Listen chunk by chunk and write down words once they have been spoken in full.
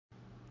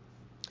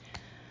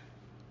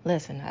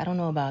Listen, I don't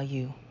know about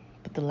you,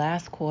 but the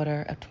last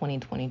quarter of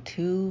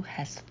 2022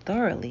 has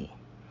thoroughly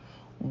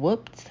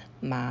whooped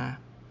my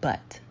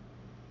butt.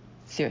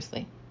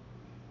 Seriously.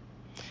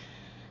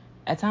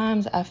 At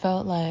times, I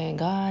felt like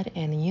God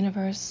and the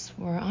universe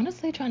were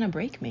honestly trying to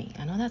break me.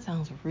 I know that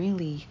sounds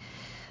really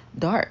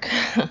dark,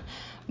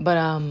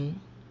 but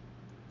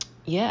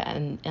yeah,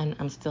 and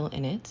I'm still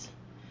in it,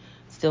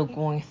 still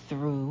going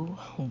through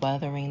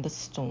weathering the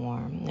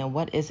storm. Now,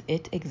 what is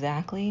it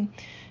exactly?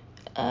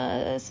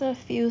 It's a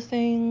few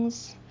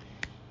things,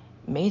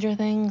 major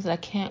things that I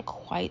can't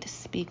quite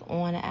speak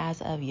on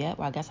as of yet.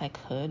 Well, I guess I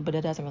could, but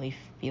it doesn't really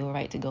feel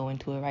right to go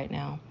into it right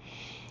now.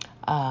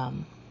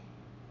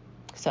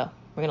 So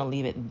we're going to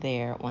leave it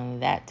there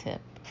on that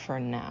tip for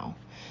now.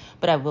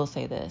 But I will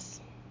say this.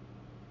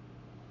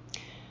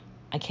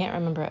 I can't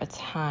remember a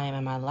time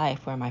in my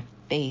life where my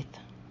faith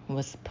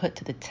was put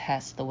to the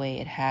test the way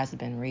it has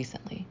been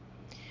recently.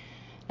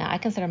 Now, I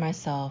consider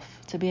myself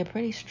to be a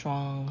pretty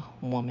strong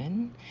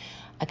woman.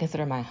 I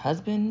consider my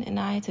husband and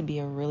I to be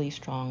a really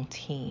strong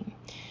team.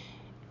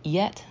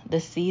 Yet, the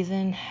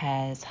season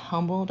has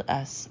humbled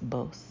us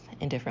both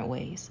in different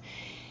ways,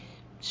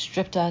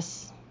 stripped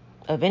us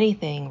of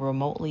anything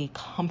remotely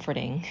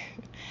comforting,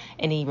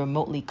 any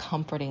remotely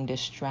comforting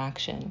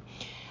distraction.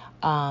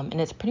 And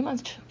it's pretty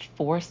much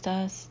forced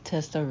us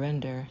to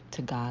surrender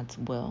to God's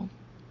will.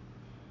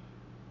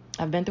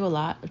 I've been through a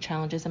lot of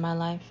challenges in my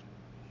life.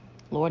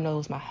 Lord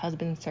knows my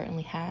husband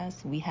certainly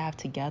has. We have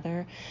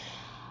together.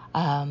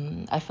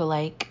 I feel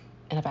like,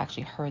 and I've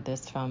actually heard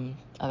this from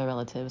other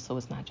relatives, so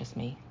it's not just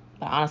me,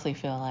 but I honestly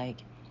feel like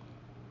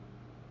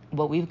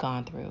what we've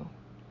gone through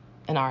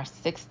in our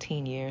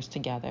 16 years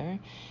together,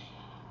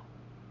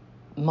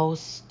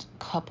 most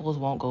couples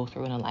won't go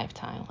through in a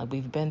lifetime. Like,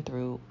 we've been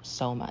through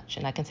so much,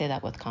 and I can say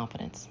that with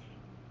confidence.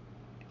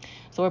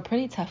 So we're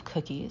pretty tough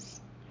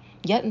cookies.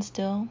 Yet and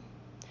still,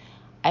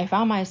 I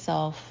found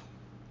myself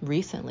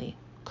recently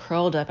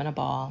curled up in a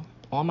ball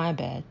on my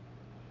bed,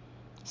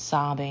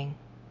 sobbing,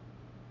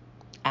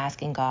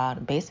 asking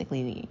God,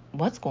 basically,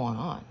 what's going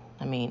on?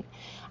 I mean,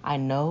 I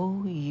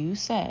know you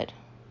said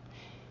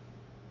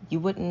you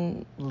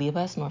wouldn't leave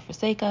us nor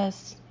forsake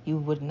us. You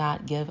would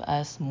not give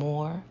us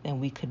more than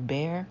we could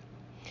bear.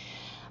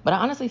 But I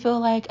honestly feel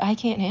like I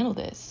can't handle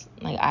this.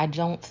 Like, I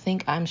don't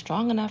think I'm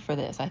strong enough for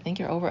this. I think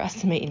you're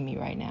overestimating me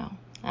right now.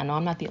 I know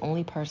I'm not the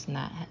only person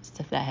that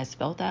has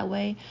felt that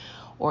way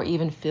or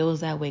even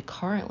feels that way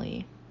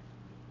currently.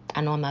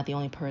 I know I'm not the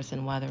only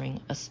person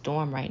weathering a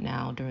storm right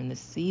now during this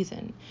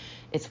season.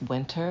 It's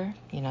winter,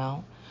 you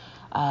know.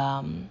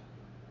 I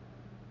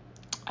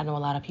know a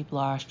lot of people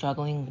are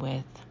struggling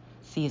with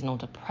seasonal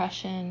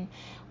depression.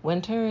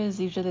 Winter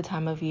is usually the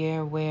time of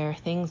year where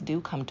things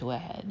do come to a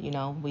head. You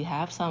know, we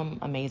have some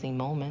amazing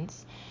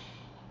moments.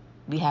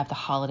 We have the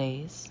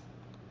holidays.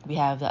 We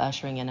have the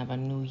ushering in of a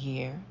new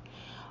year.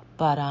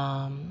 But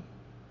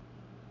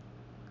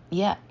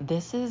yeah,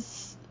 this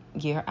is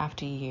year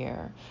after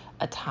year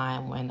a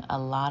time when a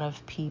lot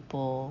of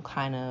people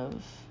kind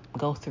of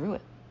go through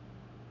it.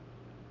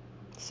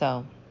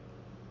 So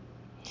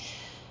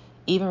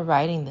even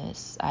writing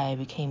this, I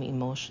became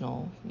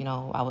emotional. You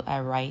know,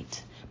 I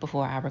write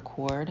before I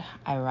record.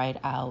 I write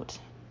out.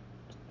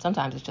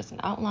 Sometimes it's just an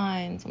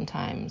outline.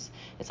 Sometimes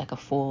it's like a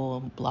full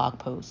blog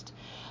post.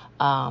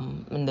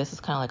 And this is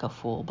kind of like a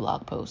full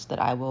blog post that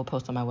I will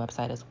post on my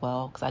website as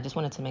well, because I just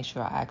wanted to make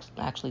sure I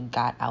actually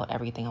got out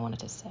everything I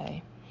wanted to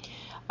say.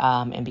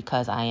 And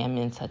because I am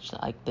in such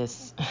like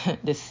this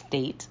this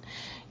state,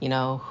 you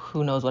know,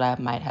 who knows what I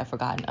might have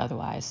forgotten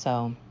otherwise.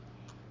 So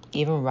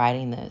even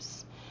writing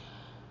this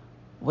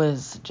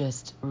was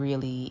just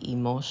really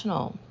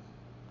emotional.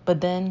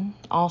 But then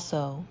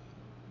also,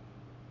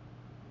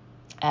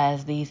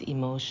 as these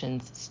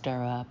emotions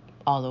stir up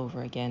all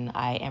over again,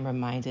 I am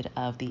reminded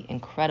of the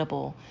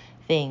incredible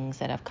things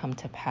that have come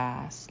to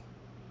pass,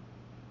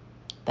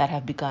 that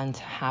have begun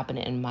to happen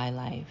in my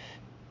life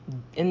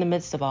in the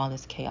midst of all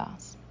this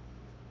chaos.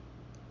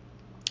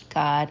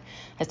 God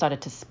has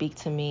started to speak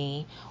to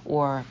me,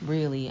 or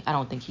really, I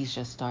don't think he's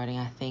just starting.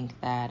 I think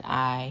that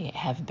I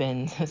have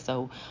been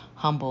so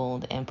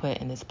humbled and put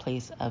in this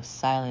place of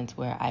silence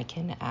where I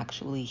can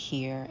actually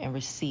hear and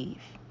receive.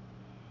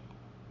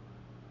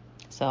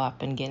 So I've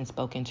been getting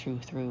spoken to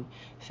through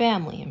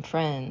family and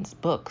friends,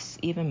 books,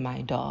 even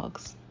my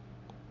dogs.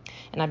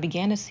 And I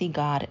began to see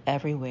God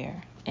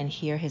everywhere and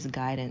hear his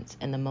guidance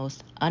in the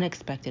most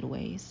unexpected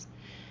ways.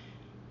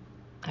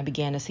 I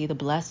began to see the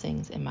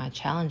blessings in my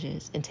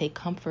challenges and take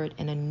comfort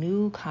in a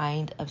new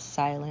kind of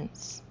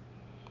silence,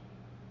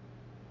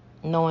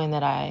 knowing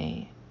that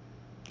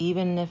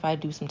even if I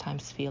do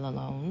sometimes feel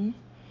alone,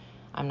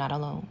 I'm not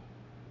alone,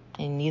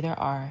 and neither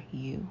are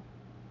you.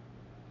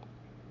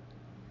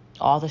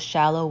 All the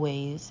shallow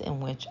ways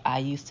in which I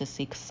used to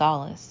seek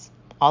solace,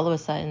 all of a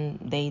sudden,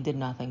 they did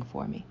nothing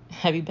for me.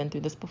 Have you been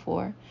through this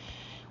before?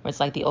 Where it's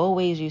like the old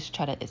ways you used to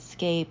try to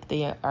escape,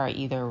 they are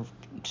either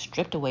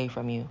stripped away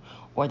from you,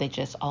 or they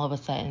just all of a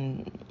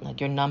sudden,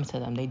 like, you're numb to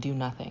them. They do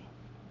nothing.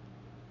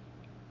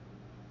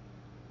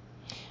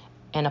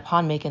 And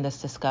upon making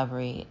this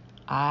discovery,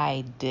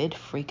 I did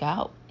freak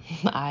out.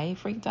 I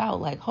freaked out.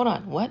 Like, hold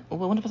on, what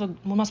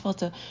am I supposed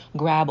to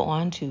grab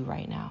onto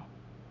right now?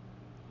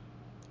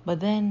 But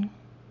then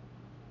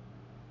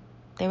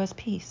there was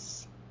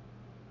peace.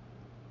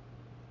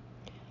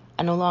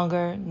 I no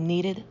longer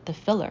needed the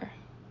filler.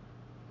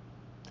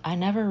 I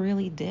never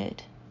really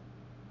did.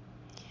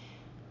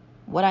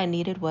 What I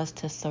needed was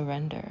to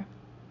surrender,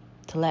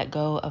 to let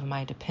go of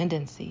my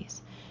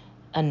dependencies,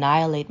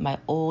 annihilate my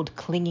old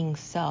clinging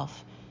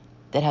self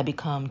that had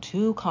become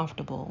too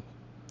comfortable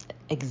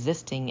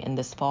existing in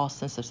this false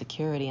sense of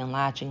security and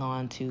latching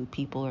on to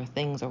people or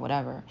things or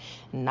whatever.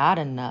 Not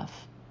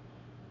enough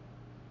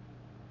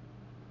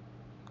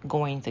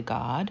going to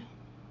God,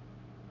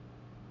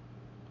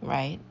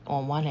 right,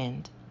 on one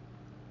end.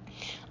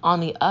 On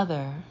the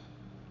other,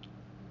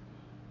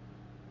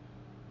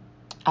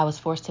 I was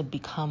forced to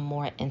become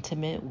more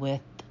intimate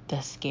with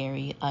the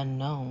scary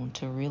unknown,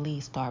 to really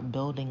start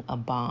building a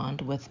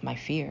bond with my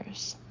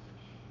fears.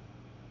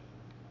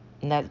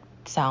 And that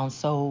sounds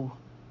so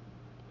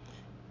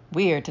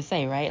weird to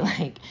say, right?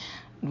 Like,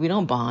 we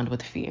don't bond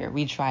with fear.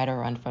 We try to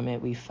run from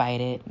it. We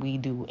fight it. We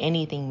do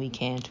anything we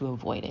can to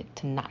avoid it,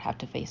 to not have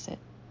to face it.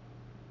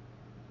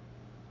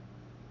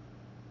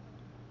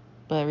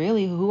 But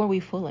really, who are we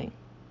fooling?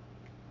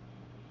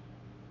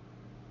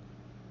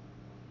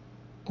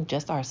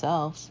 Just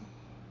ourselves.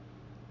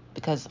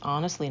 Because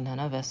honestly, none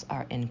of us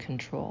are in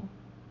control.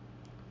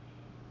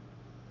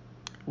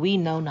 We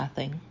know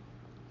nothing.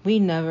 We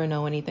never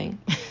know anything.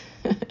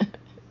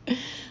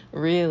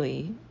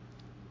 Really.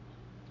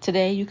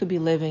 Today, you could be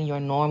living your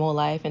normal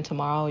life, and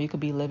tomorrow you could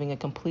be living a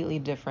completely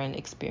different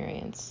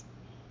experience.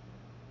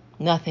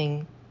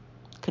 Nothing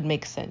could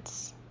make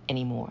sense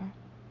anymore.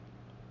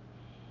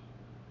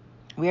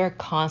 We are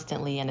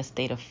constantly in a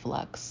state of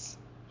flux.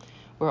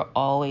 We're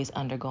always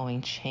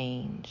undergoing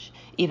change,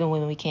 even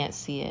when we can't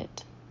see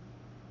it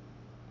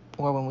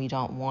or when we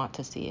don't want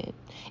to see it,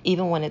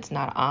 even when it's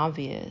not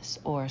obvious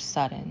or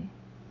sudden.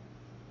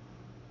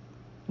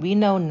 We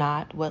know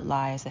not what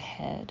lies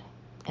ahead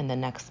in the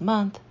next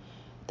month,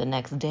 the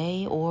next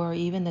day, or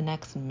even the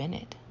next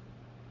minute.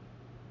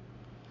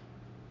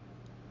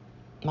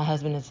 My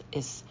husband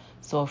is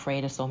so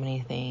afraid of so many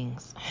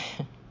things.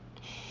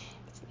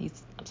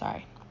 I'm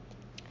sorry.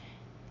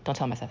 Don't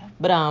tell him I said that.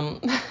 But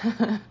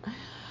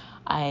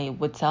I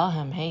would tell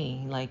him,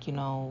 hey, like, you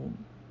know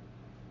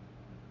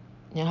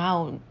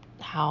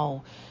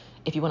how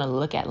if you want to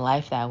look at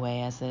life that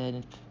way, as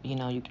if,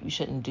 you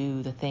shouldn't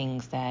do the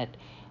things that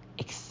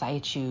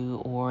excite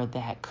you or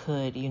that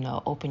could,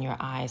 open your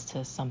eyes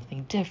to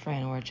something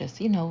different, or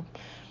just,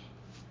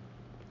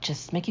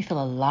 just make you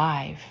feel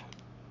alive,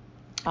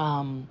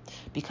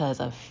 because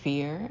of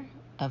fear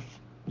of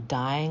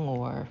dying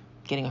or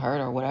getting hurt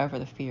or whatever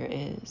the fear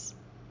is.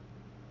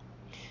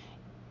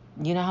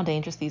 You know how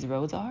dangerous these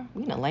roads are?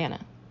 We in Atlanta,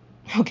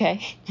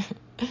 okay?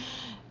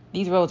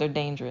 These roads are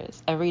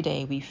dangerous. Every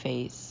day we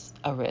face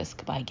a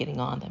risk by getting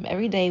on them.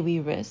 Every day we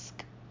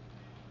risk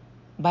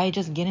by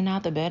just getting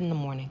out the bed in the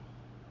morning.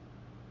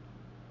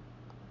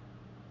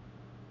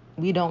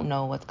 We don't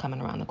know what's coming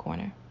around the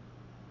corner.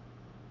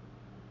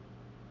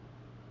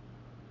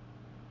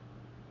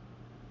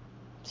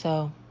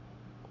 So,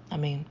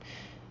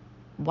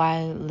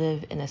 why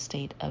live in a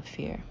state of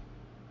fear?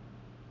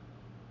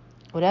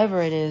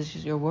 Whatever it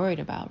is you're worried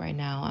about right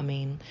now,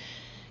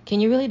 can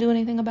you really do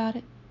anything about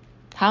it?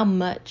 How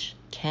much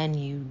can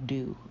you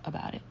do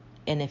about it?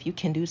 And if you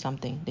can do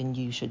something, then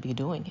you should be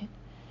doing it.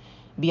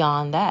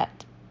 Beyond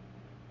that,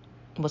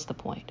 what's the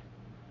point?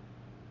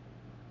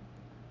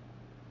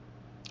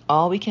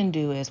 All we can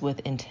do is,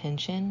 with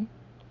intention,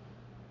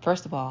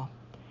 first of all,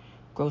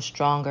 grow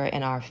stronger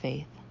in our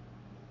faith,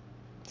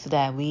 so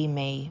that we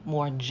may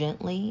more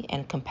gently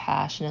and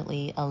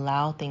compassionately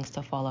allow things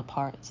to fall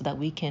apart, so that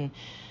we can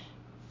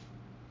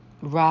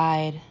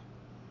ride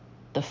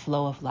the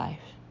flow of life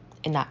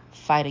and not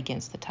fight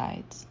against the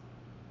tides.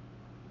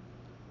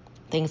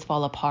 Things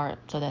fall apart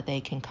so that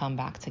they can come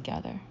back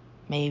together,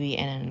 maybe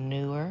in a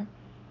newer,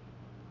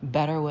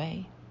 better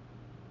way.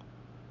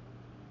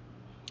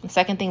 The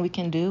second thing we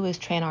can do is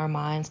train our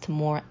minds to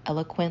more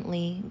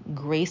eloquently,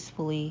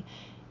 gracefully,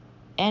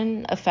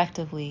 and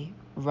effectively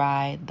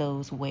ride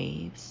those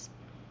waves,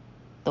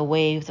 the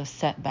waves of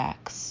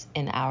setbacks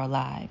in our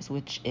lives,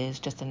 which is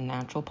just a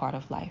natural part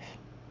of life.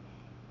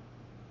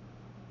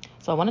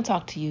 So I want to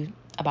talk to you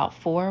about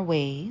 4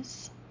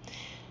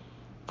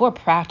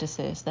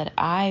 practices that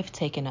I've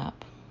taken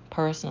up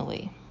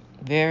personally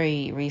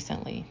very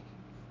recently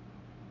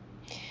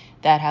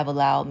that have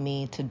allowed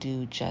me to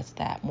do just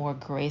that, more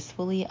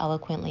gracefully,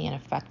 eloquently, and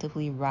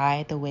effectively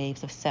ride the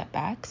waves of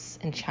setbacks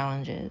and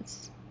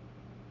challenges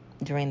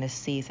during this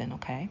season,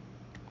 okay?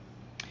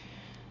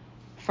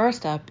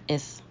 First up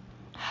is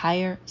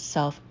higher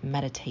self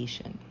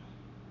meditation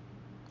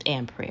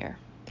and prayer.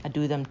 I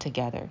do them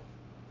together.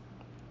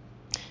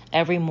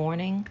 Every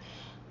morning,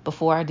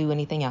 before I do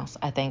anything else,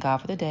 I thank God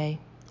for the day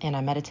and I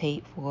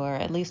meditate for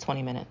at least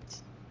 20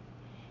 minutes.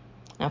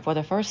 Now, for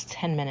the first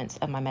 10 minutes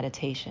of my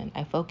meditation,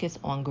 I focus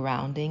on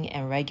grounding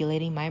and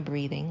regulating my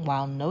breathing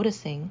while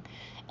noticing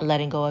and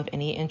letting go of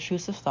any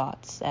intrusive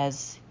thoughts,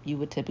 as you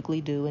would typically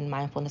do in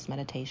mindfulness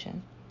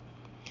meditation.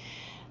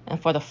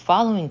 And for the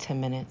following 10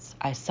 minutes,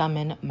 I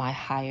summon my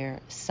higher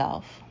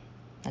self.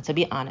 Now, to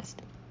be honest,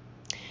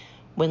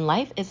 when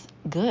life is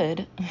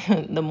good,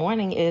 the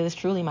morning is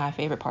truly my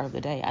favorite part of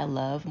the day. I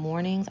love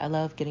mornings. I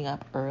love getting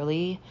up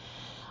early,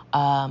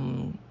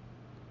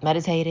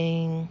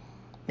 meditating,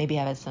 maybe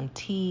having some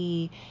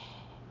tea,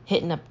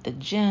 hitting up the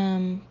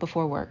gym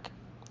before work,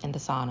 and the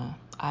sauna.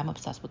 I'm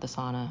obsessed with the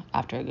sauna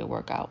after a good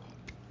workout.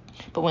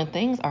 But when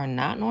things are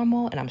not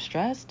normal and I'm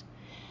stressed,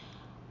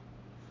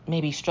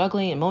 maybe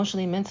struggling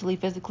emotionally, mentally,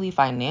 physically,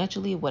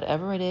 financially,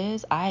 whatever it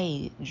is,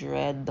 I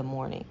dread the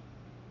morning.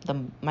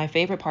 My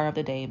favorite part of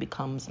the day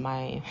becomes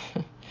my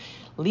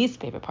least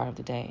favorite part of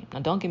the day. Now,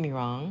 don't get me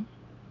wrong.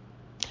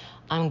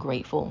 I'm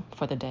grateful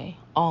for the day,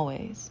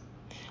 always.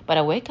 But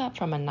I wake up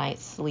from a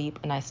night's sleep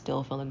and I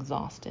still feel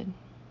exhausted.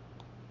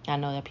 I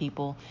know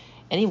that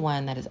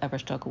anyone that has ever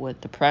struggled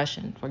with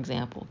depression, for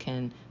example,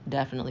 can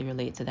definitely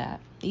relate to that.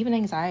 Even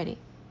anxiety.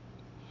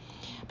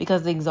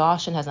 Because the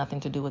exhaustion has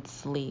nothing to do with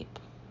sleep.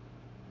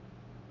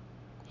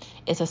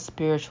 It's a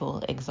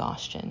spiritual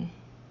exhaustion.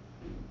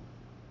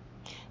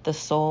 The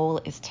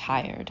soul is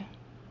tired.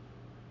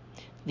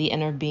 The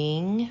inner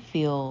being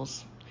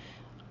feels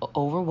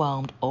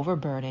overwhelmed,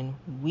 overburdened,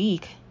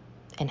 weak,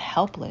 and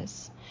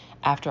helpless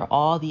after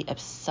all the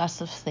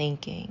obsessive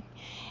thinking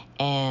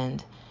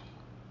and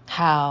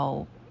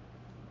how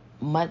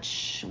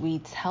much we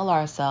tell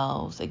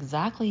ourselves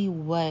exactly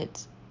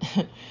what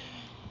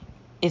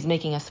is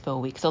making us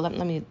feel weak. So let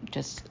me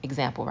just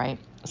example, right?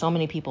 So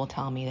many people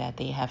tell me that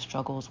they have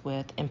struggles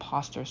with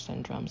imposter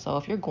syndrome. So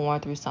if you're going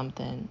through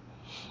something,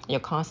 you're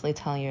constantly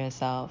telling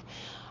yourself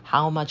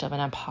how much of an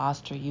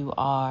imposter you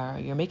are.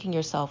 You're making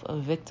yourself a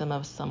victim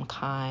of some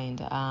kind.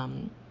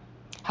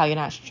 How you're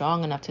not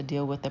strong enough to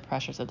deal with the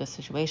pressures of the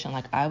situation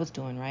like I was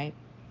doing, right?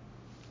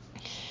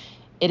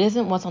 It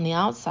isn't what's on the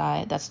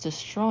outside that's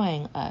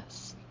destroying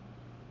us.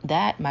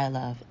 That, my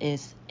love,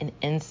 is an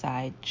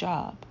inside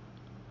job.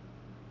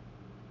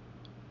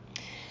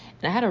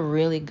 And I had a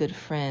really good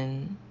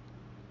friend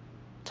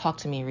talk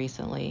to me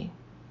recently.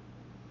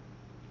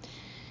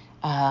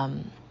 A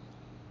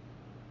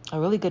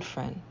really good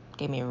friend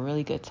gave me a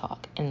really good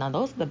talk. And now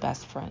those are the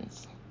best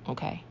friends,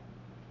 okay?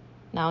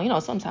 Now,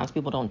 sometimes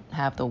people don't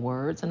have the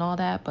words and all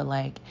that, but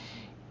like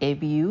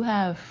if you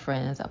have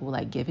friends that will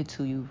like give it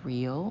to you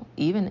real,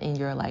 even in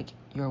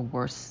your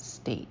worst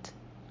state,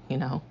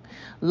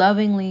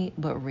 lovingly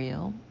but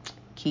real,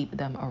 keep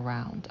them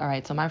around. All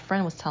right. So my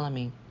friend was telling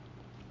me,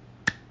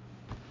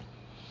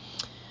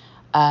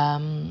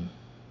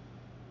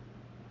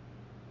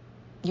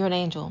 you're an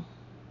angel.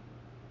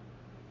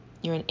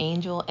 You're an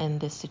angel in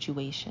this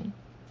situation.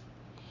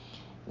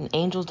 And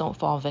angels don't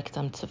fall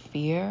victim to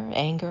fear,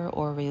 anger,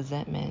 or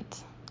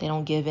resentment. They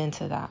don't give in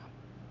to that.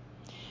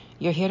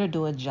 You're here to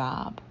do a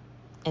job,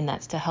 and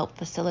that's to help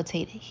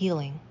facilitate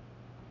healing.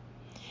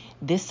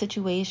 This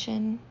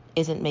situation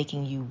isn't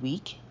making you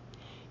weak.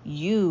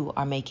 You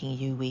are making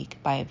you weak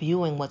by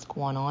viewing what's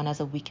going on as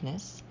a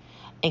weakness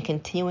and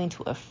continuing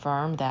to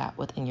affirm that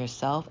within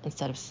yourself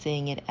instead of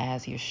seeing it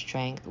as your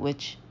strength,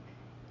 which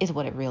is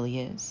what it really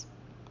is.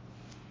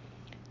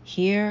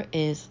 Here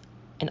is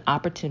an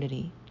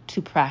opportunity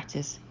to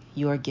practice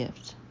your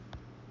gift.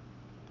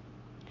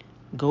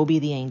 Go be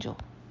the angel.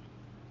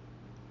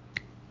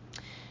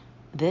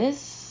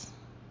 This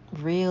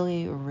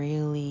really,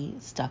 really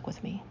stuck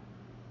with me.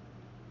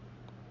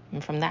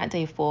 And from that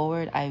day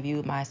forward, I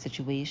viewed my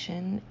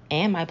situation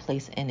and my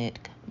place in it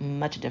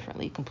much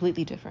differently,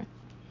 completely different.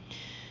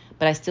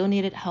 But I still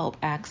needed help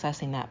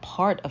accessing that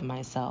part of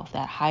myself,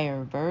 that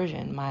higher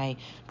version, my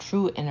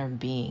true inner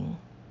being,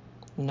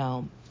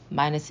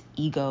 minus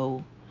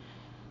ego,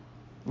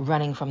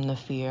 running from the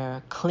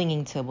fear,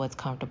 clinging to what's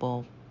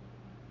comfortable.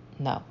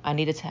 No, I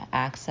needed to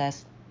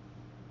access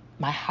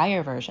my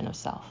higher version of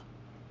self.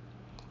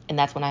 And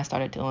that's when I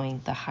started doing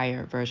the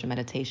higher version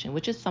meditation,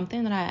 which is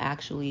something that I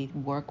actually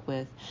work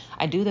with.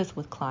 I do this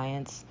with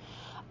clients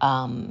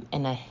in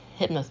a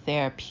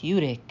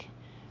hypnotherapeutic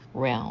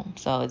realm.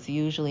 So it's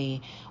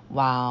usually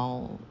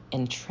while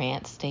in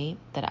trance state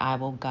that I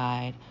will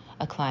guide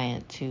a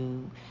client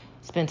to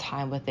spend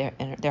time with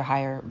their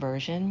higher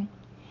version.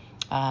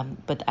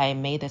 But I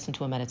made this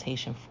into a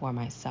meditation for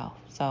myself.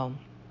 So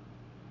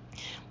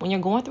when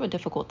you're going through a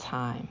difficult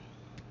time,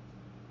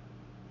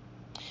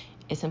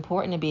 it's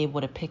important to be able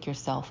to pick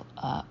yourself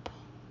up.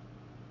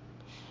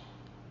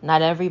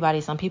 Not everybody,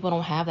 some people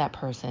don't have that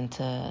person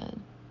to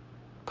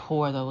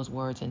pour those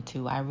words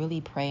into. I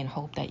really pray and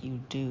hope that you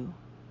do.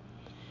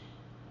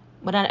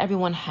 But not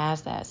everyone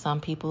has that.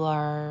 Some people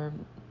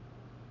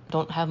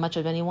don't have much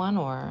of anyone,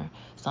 or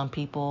some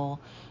people,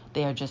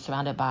 they are just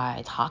surrounded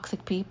by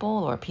toxic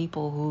people or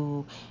people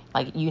who,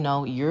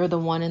 you're the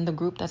one in the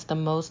group that's the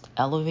most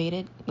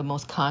elevated, the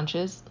most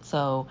conscious.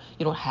 So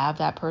you don't have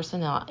that person.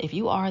 Now, if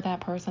you are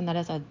that person, that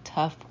is a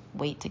tough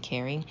weight to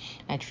carry.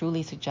 I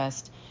truly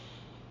suggest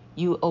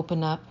you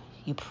open up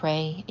you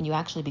pray, and you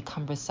actually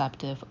become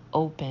receptive,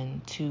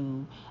 open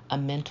to a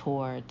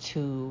mentor,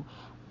 to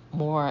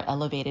more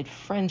elevated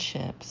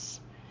friendships,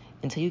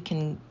 until you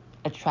can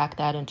attract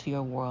that into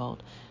your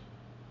world.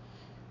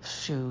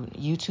 Shoot,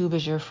 YouTube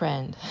is your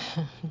friend.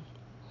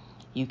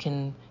 You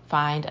can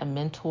find a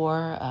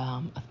mentor,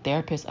 a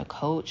therapist, a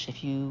coach.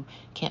 If you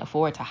can't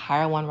afford to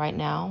hire one right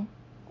now,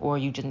 or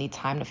you just need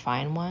time to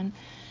find one,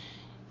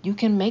 you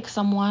can make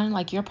someone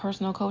like your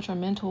personal coach or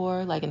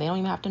mentor, and they don't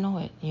even have to know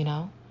it,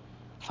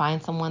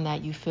 Find someone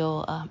that you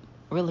feel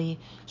really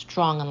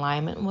strong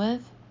alignment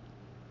with,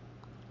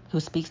 who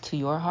speaks to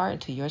your heart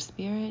and to your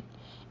spirit,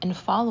 and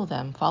follow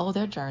them, follow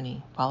their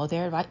journey, follow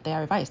their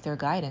advice, their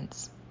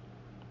guidance.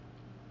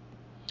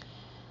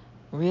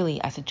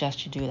 Really, I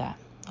suggest you do that,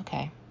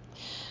 okay?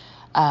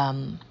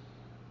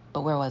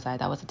 But where was I?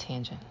 That was a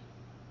tangent.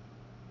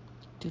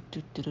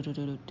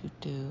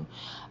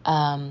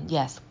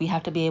 Yes, we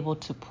have to be able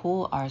to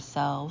pull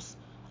ourselves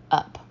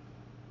up.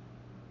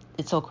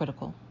 It's so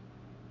critical.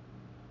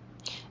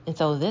 And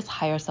so this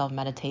higher self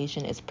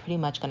meditation is pretty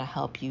much going to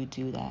help you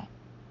do that.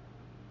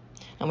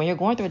 And when you're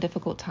going through a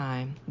difficult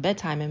time,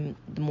 bedtime and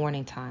the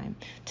morning time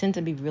tend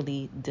to be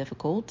really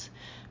difficult,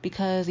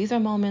 because these are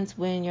moments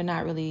when you're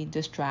not really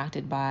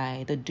distracted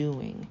by the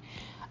doing,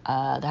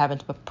 having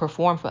to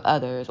perform for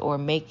others or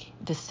make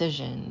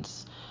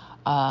decisions,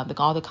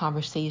 all the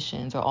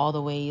conversations or all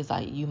the ways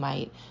that you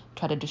might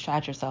try to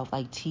distract yourself,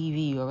 like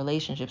TV or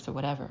relationships or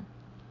whatever.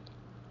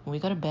 When we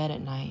go to bed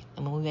at night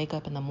and when we wake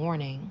up in the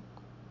morning,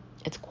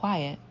 it's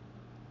quiet.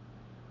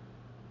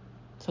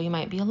 So you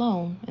might be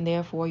alone, and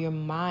therefore your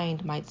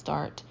mind might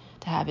start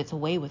to have its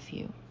way with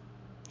you,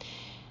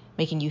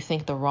 making you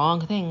think the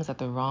wrong things at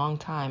the wrong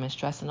time and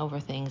stressing over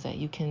things that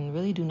you can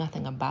really do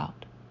nothing about.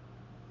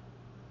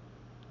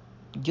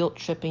 Guilt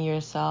tripping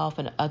yourself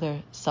and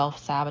other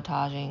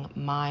self-sabotaging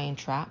mind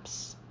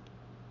traps.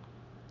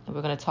 And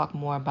we're going to talk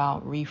more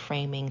about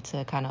reframing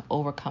to kind of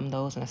overcome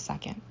those in a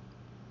second.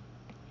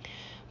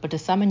 But to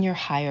summon your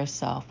higher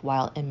self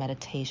while in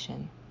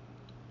meditation,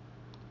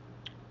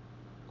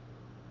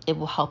 it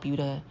will help you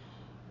to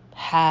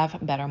have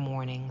better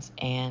mornings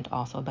and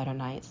also better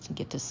nights, to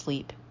get to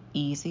sleep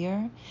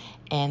easier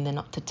and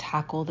then to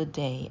tackle the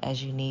day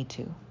as you need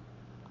to.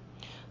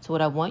 So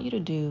what I want you to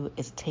do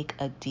is take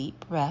a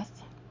deep breath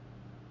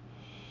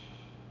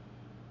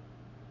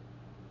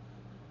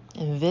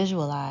and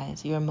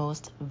visualize your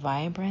most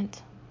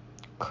vibrant,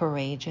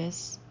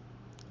 courageous,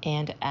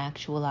 and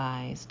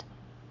actualized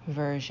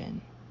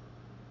version.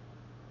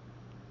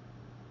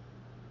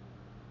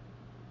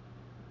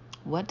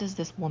 What does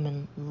this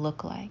woman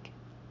look like?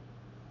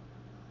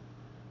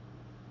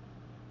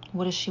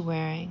 What is she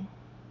wearing?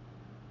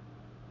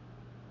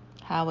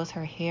 How is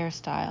her hair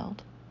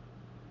styled?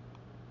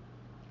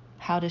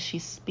 How does she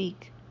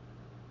speak?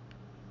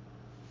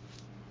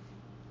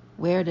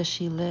 Where does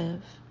she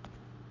live?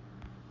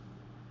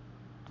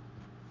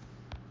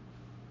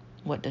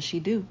 What does she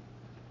do?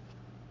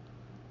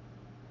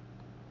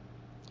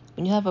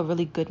 When you have a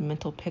really good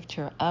mental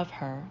picture of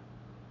her,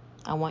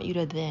 I want you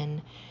to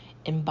then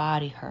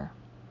embody her.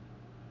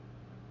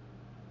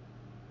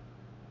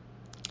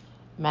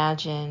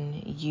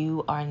 Imagine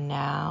you are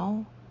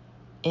now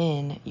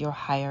in your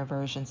higher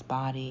version's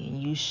body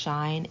and you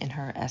shine in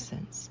her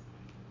essence.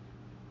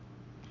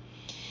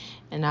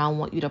 And now I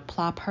want you to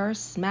plop her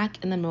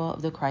smack in the middle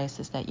of the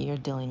crisis that you're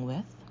dealing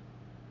with.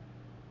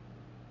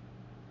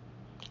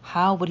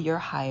 How would your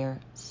higher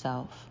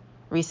self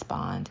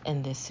respond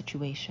in this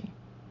situation?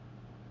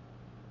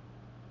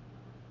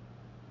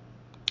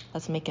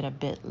 Let's make it a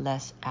bit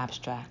less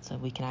abstract so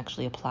we can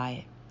actually apply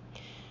it.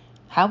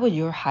 How would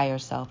your higher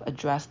self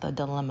address the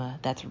dilemma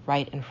that's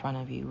right in front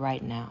of you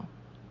right now?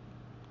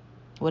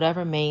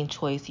 Whatever main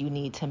choice you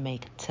need to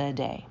make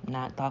today,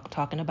 not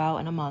talking about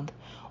in a month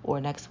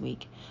or next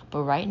week,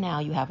 but right now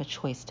you have a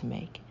choice to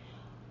make.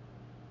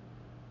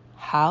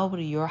 How would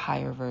your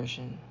higher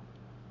version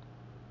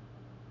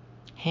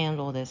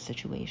handle this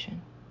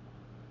situation?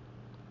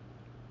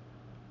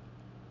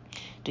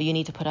 Do you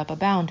need to put up a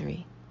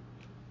boundary,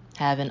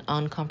 have an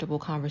uncomfortable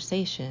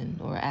conversation,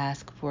 or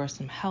ask for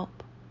some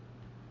help?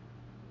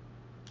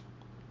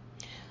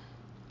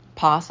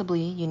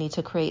 Possibly you need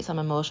to create some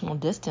emotional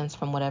distance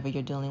from whatever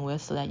you're dealing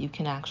with so that you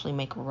can actually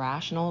make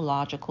rational,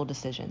 logical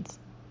decisions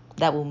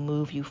that will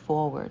move you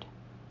forward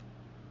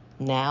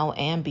now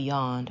and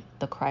beyond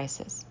the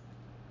crisis.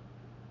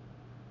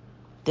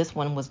 This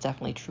one was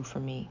definitely true for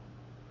me.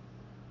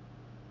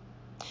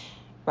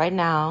 Right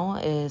now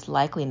is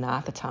likely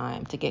not the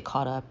time to get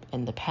caught up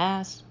in the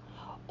past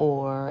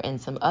or in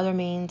some other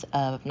means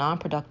of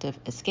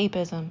non-productive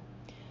escapism,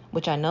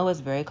 which I know is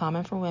very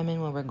common for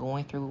women when we're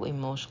going through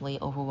emotionally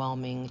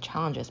overwhelming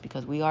challenges,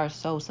 because we are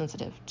so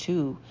sensitive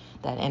to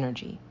that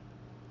energy,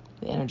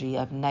 the energy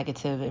of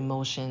negative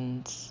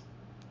emotions.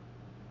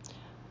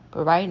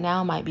 But right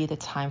now might be the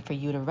time for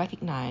you to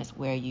recognize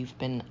where you've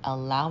been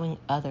allowing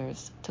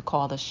others to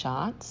call the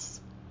shots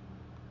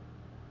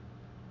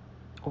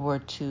or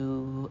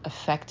to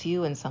affect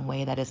you in some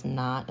way that is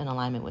not in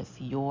alignment with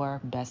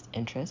your best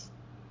interest.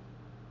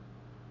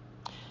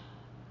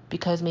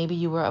 because maybe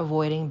you were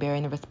avoiding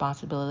bearing the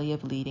responsibility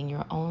of leading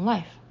your own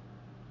life.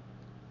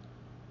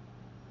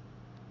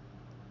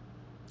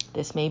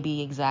 This may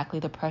be exactly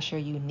the pressure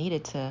you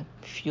needed to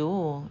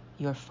fuel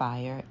your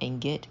fire and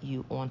get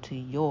you onto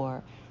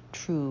your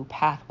true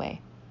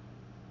pathway.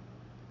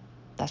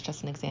 That's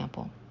just an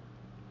example.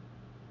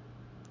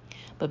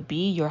 But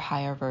be your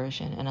higher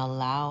version and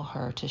allow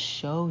her to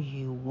show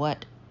you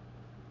what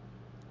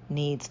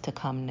needs to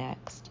come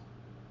next.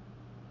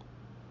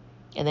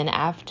 And then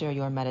after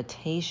your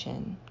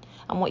meditation,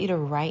 I want you to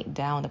write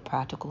down the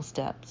practical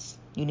steps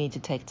you need to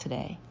take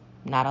today.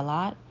 Not a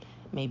lot,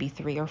 maybe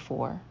 3 or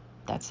 4.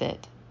 That's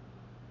it.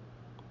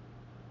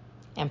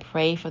 And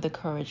pray for the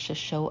courage to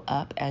show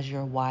up as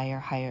your wiser,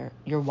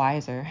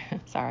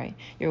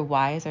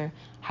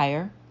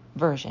 higher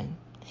version.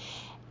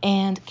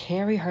 And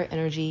carry her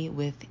energy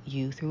with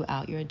you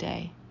throughout your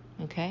day.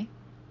 Okay?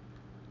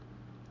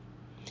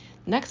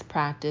 Next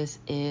practice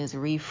is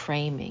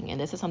reframing. And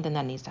this is something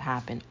that needs to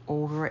happen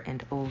over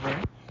and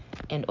over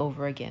and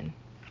over again.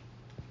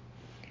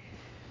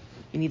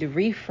 You need to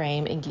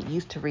reframe and get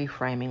used to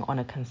reframing on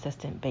a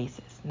consistent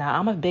basis. Now,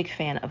 I'm a big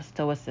fan of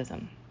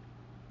Stoicism.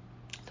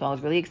 So I was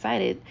really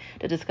excited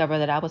to discover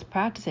that I was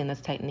practicing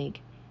this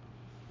technique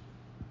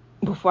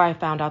before I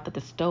found out that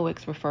the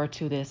Stoics refer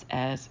to this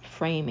as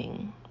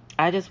framing.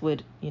 I just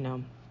would,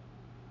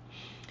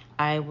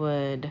 I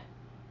would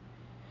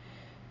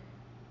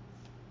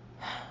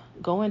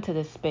go into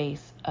this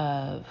space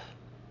of,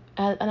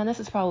 and this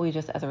is probably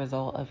just as a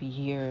result of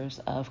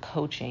years of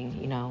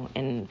coaching,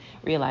 and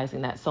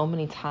realizing that so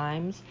many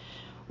times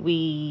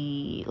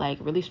we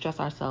really stress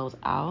ourselves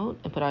out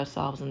and put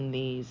ourselves in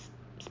these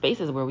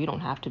spaces where we don't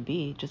have to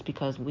be, just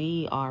because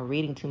we are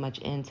reading too much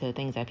into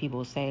things that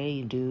people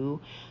say,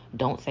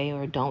 don't say,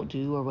 or don't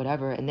do, or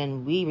whatever. And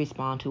then we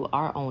respond to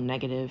our own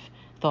negative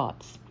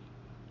thoughts.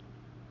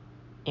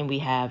 And we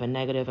have a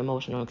negative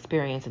emotional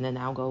experience, and then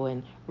I'll go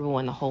and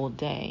ruin the whole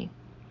day.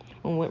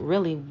 When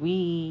really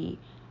we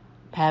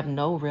have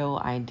no real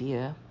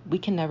idea. We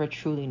can never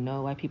truly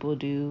know why people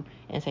do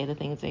and say the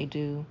things they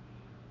do.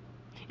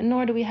 And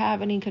nor do we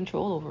have any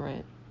control over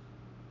it.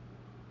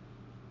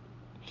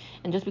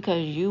 And just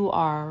because you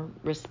are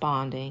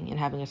responding and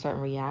having a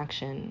certain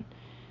reaction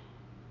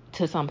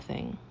to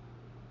something,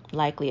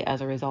 likely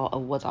as a result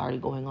of what's already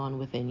going on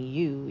within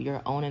you,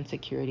 your own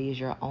insecurities,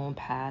 your own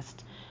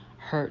past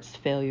hurts,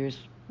 failures,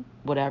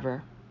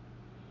 whatever,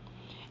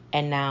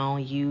 and now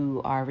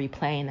you are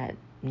replaying that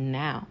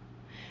now,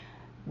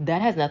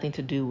 that has nothing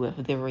to do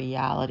with the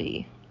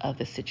reality of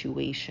the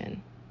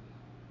situation.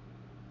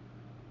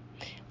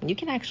 When you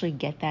can actually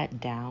get that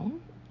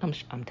down,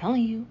 I'm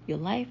telling you, your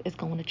life is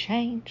going to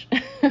change.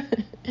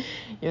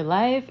 Your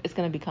life is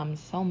going to become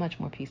so much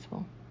more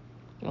peaceful.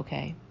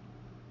 Okay?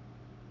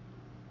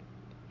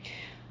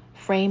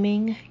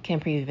 Framing can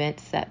prevent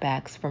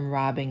setbacks from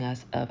robbing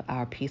us of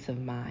our peace of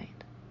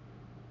mind.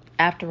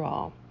 After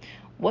all,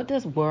 what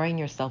does worrying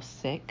yourself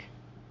sick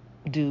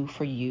do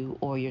for you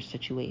or your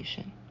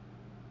situation?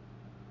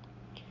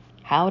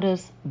 How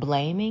does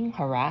blaming,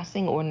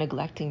 harassing, or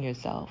neglecting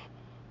yourself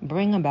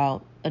bring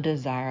about a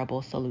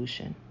desirable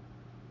solution?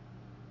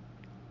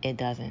 It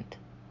doesn't.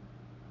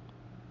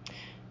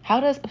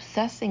 How does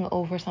obsessing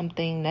over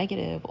something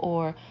negative,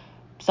 or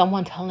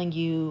someone telling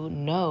you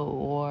no,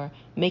 or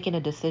making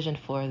a decision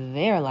for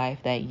their life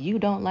that you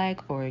don't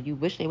like, or you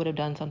wish they would have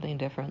done something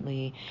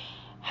differently,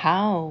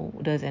 how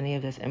does any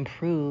of this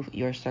improve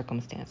your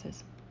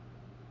circumstances?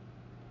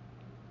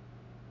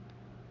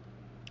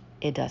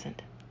 It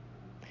doesn't.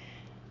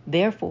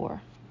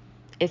 Therefore,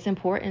 it's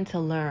important to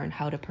learn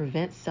how to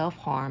prevent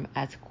self-harm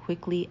as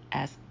quickly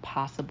as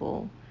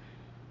possible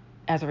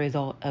as a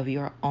result of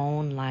your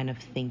own line of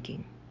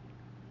thinking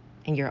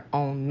and your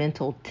own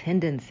mental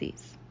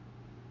tendencies.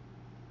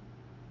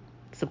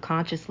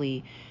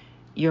 Subconsciously,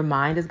 your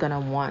mind is going to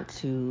want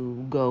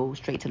to go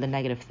straight to the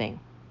negative thing.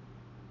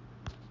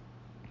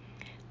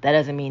 That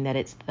doesn't mean that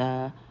it's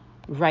the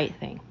right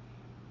thing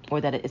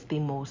or that it's the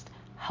most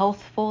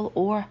healthful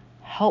or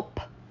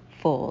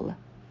helpful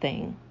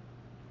thing.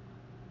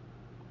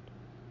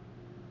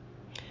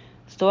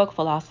 Stoic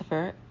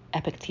philosopher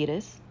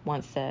Epictetus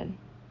once said,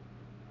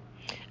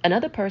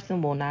 "Another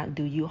person will not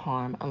do you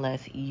harm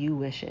unless you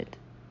wish it.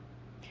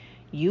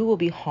 You will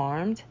be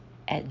harmed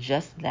at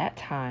just that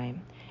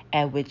time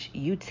at which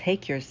you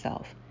take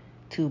yourself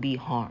to be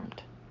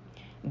harmed."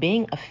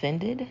 Being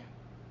offended,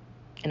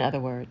 in other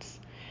words,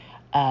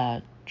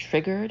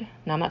 triggered.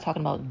 Now, I'm not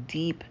talking about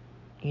deep,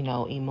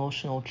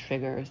 emotional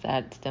triggers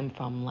that stem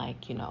from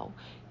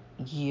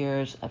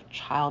years of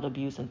child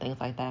abuse and things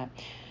like that.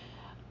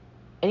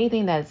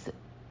 Anything that's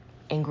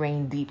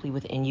ingrained deeply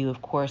within you,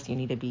 of course, you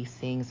need to be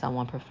seeing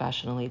someone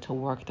professionally to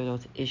work through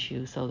those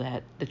issues so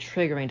that the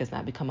triggering does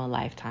not become a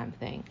lifetime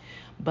thing.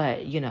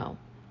 But,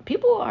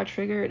 people are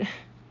triggered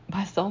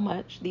by so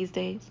much these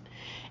days.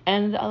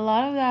 And a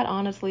lot of that,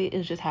 honestly,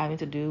 is just having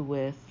to do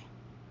with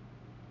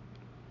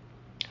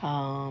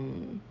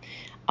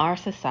our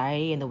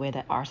society and the way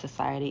that our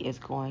society is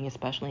going,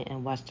 especially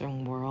in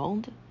Western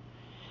world,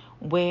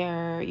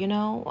 where,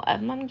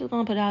 I'm just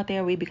going to put it out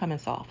there, we becoming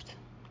soft,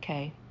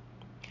 okay?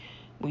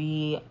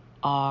 We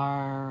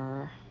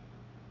are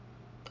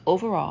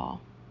overall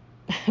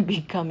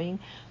becoming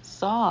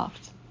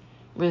soft.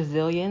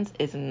 Resilience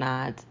is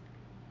not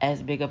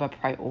as big of a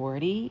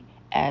priority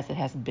as it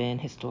has been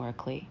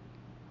historically.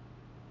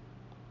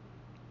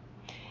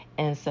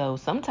 And so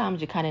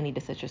sometimes you kind of need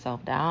to sit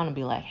yourself down and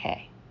be like,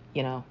 hey,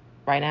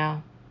 right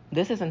now,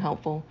 this isn't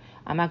helpful.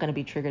 I'm not going to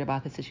be triggered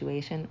about the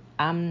situation.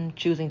 I'm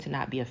choosing to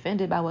not be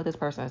offended by what this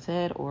person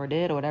said or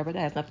did or whatever. That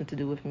has nothing to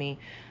do with me.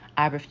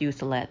 I refuse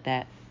to let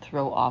that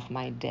throw off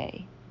my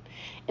day.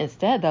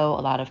 Instead, though,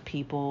 a lot of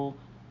people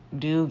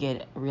do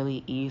get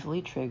really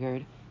easily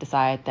triggered,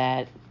 decide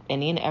that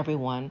any and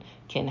everyone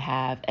can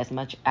have as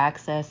much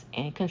access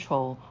and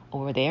control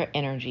over their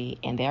energy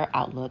and their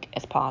outlook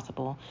as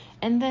possible.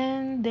 And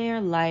then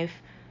their life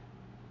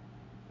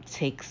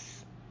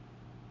takes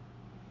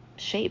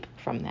shape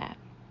from that.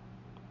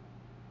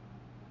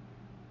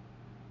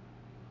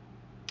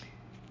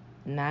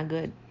 Not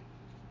good.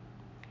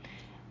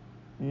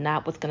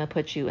 Not what's going to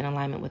put you in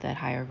alignment with that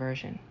higher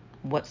version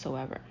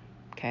whatsoever.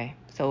 Okay?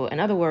 So,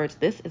 in other words,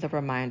 this is a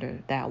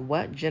reminder that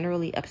what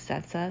generally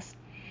upsets us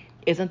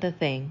isn't the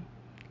thing,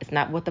 it's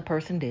not what the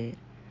person did,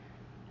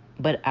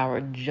 but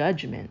our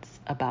judgments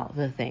about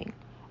the thing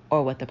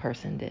or what the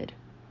person did.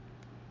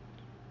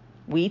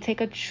 We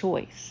take a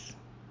choice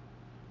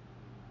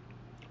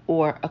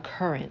or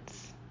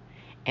occurrence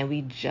and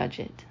we judge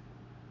it.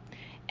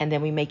 And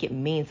then we make it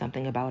mean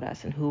something about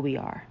us and who we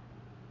are.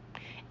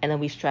 And then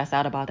we stress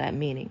out about that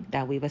meaning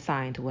that we've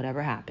assigned to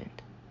whatever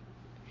happened.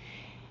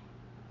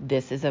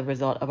 This is a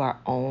result of our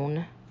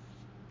own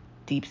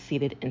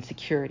deep-seated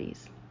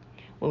insecurities.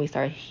 When we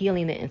start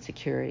healing the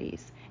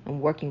insecurities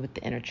and working with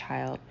the inner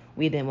child,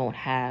 we then won't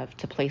have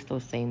to place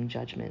those same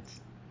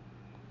judgments.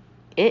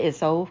 It is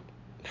so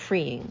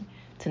freeing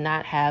to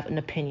not have an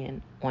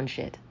opinion on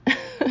shit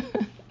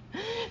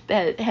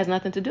that has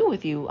nothing to do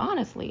with you,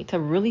 honestly, to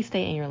really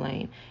stay in your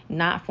lane,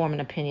 not form an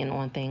opinion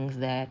on things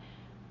that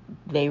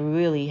they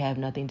really have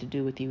nothing to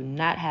do with you,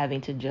 not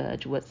having to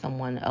judge what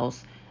someone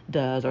else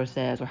does or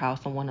says or how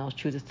someone else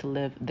chooses to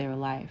live their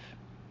life.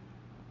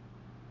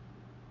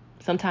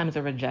 Sometimes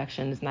a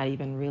rejection is not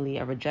even really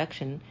a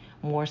rejection,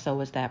 more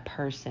so is that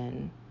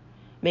person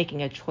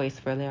making a choice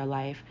for their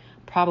life,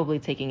 probably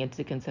taking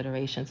into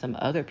consideration some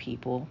other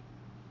people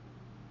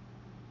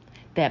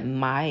that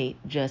might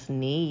just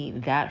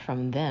need that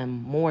from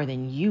them more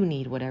than you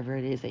need whatever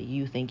it is that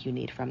you think you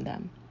need from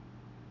them.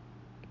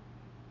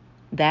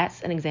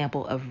 That's an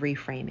example of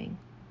reframing.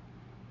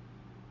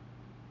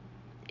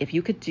 If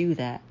you could do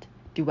that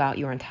throughout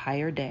your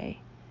entire day,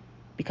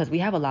 because we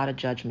have a lot of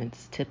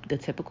judgments, the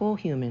typical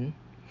human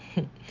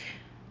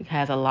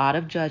has a lot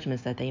of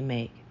judgments that they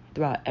make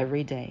throughout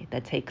every day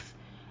that takes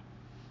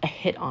a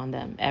hit on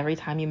them. Every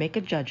time you make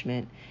a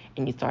judgment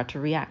and you start to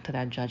react to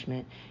that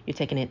judgment, you're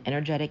taking an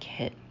energetic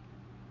hit.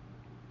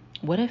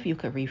 What if you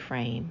could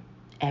reframe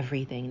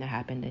everything that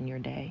happened in your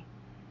day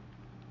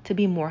to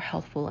be more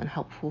healthful and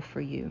helpful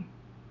for you?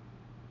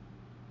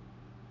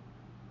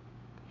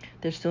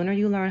 The sooner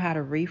you learn how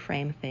to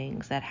reframe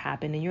things that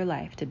happen in your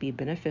life to be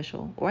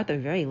beneficial, or at the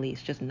very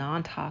least, just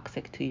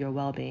non-toxic to your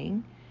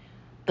well-being,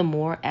 the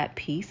more at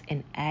peace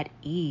and at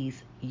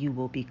ease you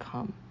will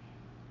become.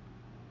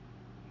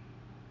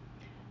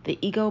 The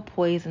ego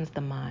poisons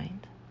the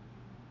mind.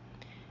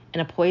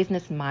 And a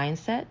poisonous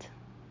mindset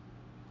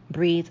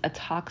breeds a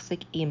toxic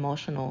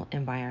emotional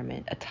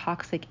environment, a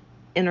toxic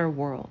inner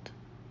world.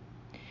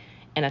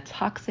 And a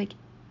toxic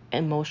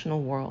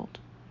emotional world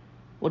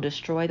will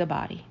destroy the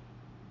body.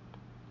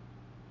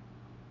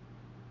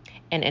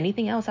 And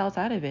anything else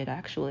outside of it,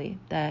 actually,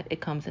 that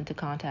it comes into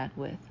contact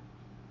with.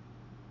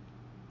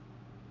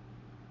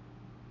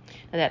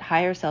 Now, that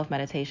higher self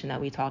meditation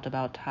that we talked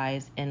about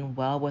ties in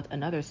well with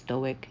another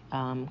Stoic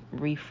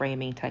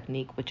reframing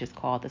technique, which is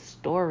called the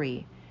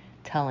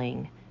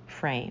storytelling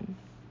frame.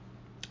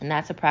 And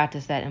that's a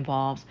practice that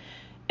involves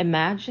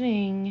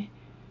imagining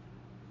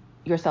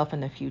yourself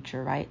in the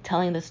future, right?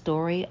 Telling the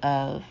story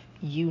of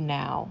you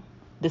now,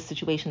 the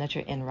situation that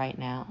you're in right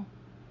now.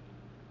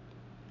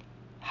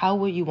 How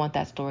would you want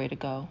that story to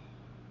go?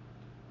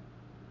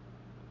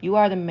 You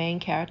are the main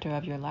character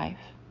of your life.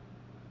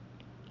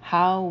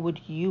 How would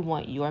you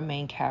want your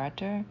main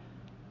character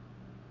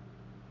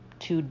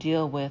to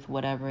deal with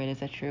whatever it is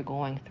that you're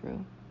going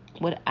through?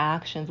 What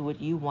actions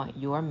would you want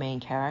your main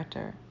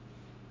character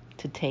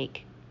to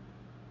take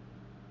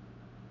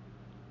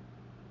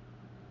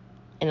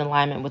in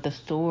alignment with the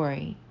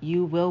story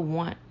you will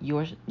want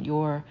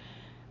your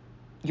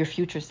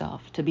future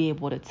self to be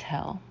able to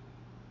tell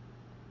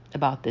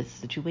about this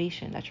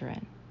situation that you're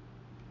in?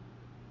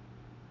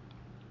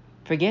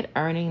 Forget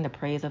earning the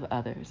praise of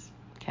others,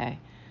 okay?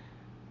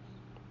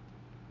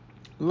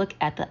 Look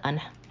at the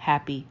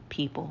unhappy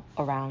people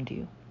around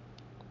you.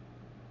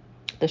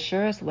 The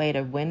surest way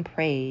to win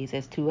praise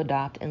is to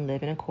adopt and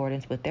live in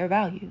accordance with their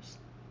values.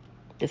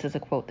 This is a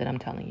quote that I'm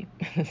telling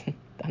you.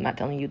 I'm not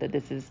telling you that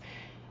this is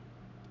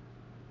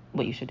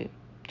what you should do.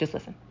 Just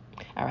listen.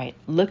 All right.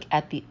 Look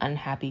at the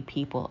unhappy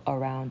people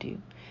around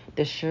you.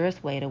 The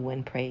surest way to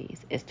win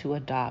praise is to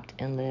adopt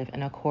and live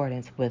in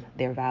accordance with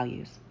their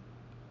values.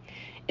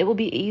 It will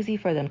be easy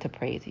for them to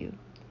praise you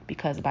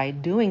because by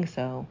doing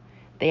so,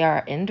 they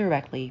are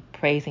indirectly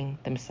praising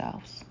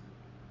themselves.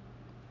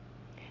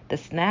 The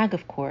snag,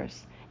 of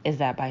course, is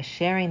that by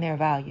sharing their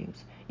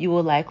values, you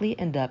will likely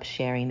end up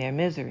sharing their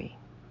misery,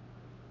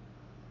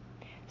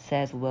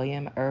 says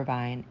William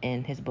Irvine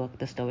in his book,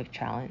 The Stoic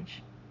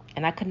Challenge.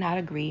 And I could not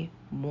agree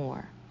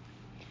more.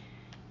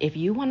 If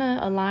you want to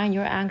align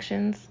your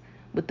actions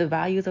with the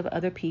values of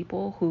other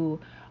people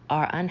who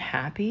are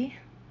unhappy,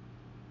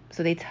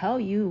 so they tell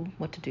you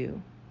what to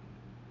do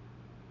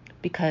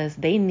because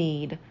they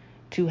need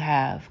to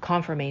have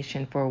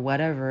confirmation for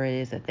whatever it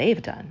is that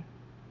they've done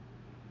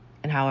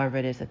and however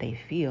it is that they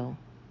feel.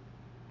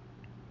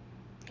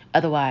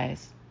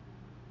 Otherwise,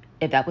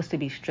 if that was to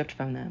be stripped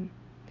from them,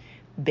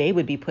 they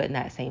would be put in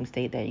that same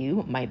state that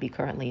you might be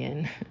currently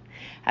in,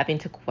 having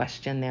to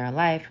question their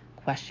life,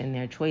 question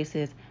their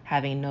choices,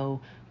 having no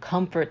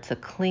comfort to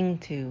cling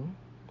to,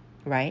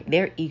 right?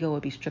 Their ego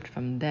would be stripped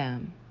from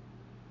them.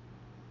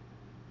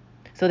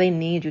 So they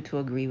need you to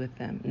agree with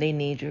them. They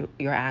need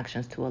your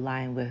actions to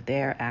align with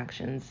their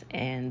actions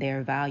and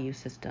their value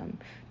system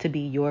to be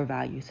your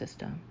value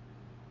system.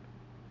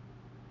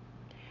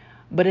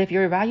 But if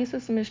your value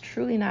system is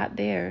truly not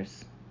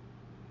theirs,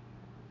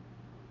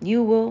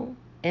 you will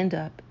end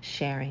up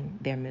sharing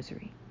their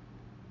misery.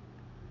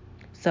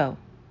 So,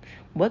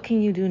 what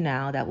can you do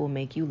now that will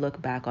make you look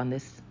back on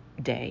this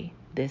day,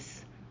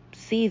 this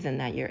season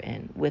that you're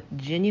in, with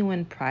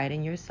genuine pride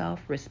in yourself,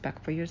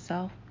 respect for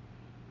yourself,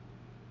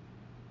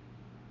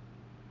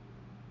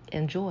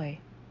 and joy?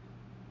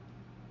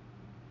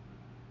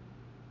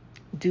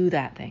 Do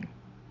that thing.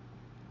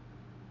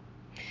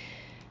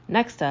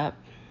 Next up,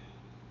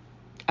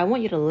 I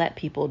want you to let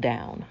people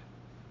down.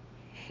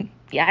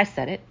 Yeah, I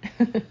said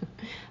it.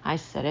 I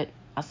said it.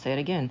 I'll say it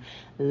again.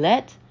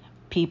 Let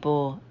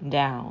people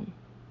down.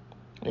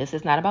 This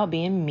is not about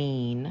being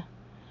mean,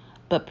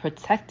 but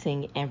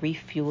protecting and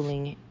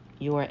refueling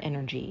your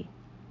energy.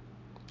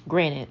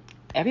 Granted,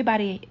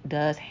 everybody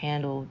does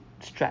handle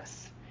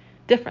stress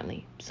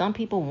differently. Some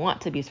people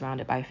want to be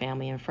surrounded by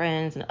family and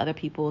friends, and other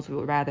people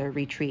would rather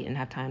retreat and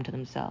have time to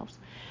themselves.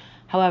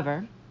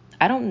 However,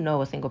 I don't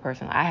know a single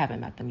person, I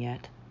haven't met them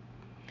yet,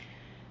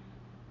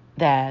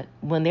 that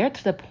when they're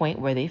to the point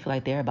where they feel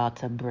like they're about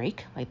to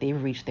break, like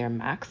they've reached their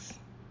max,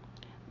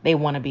 they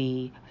want to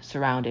be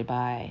surrounded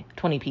by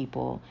 20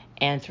 people,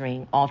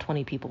 answering all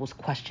 20 people's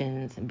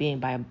questions and being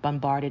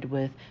bombarded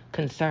with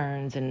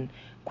concerns and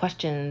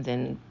questions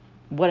and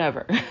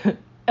whatever,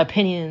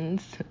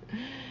 opinions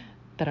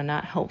that are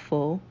not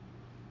helpful.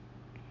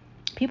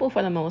 People,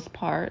 for the most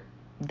part,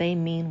 they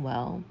mean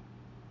well,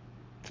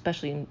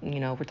 especially,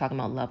 if we're talking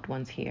about loved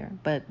ones here.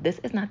 But this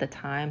is not the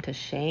time to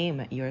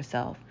shame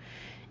yourself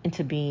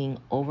into being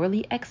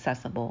overly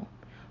accessible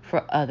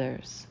for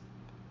others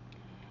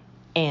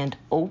and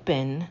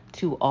open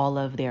to all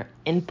of their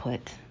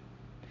input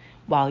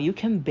while you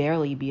can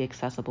barely be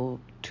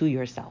accessible to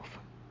yourself.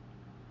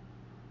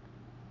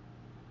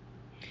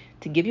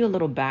 To give you a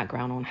little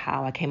background on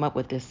how I came up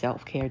with this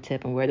self-care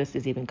tip and where this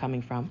is even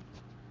coming from,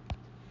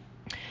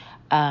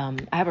 I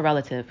have a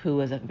relative who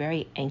is a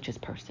very anxious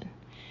person.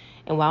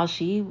 And while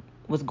she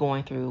was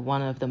going through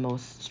one of the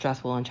most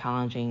stressful and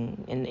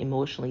challenging and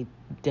emotionally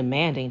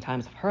demanding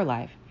times of her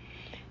life,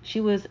 she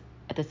was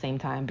at the same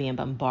time being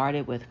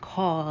bombarded with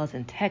calls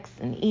and texts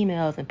and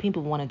emails and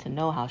people wanting to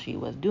know how she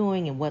was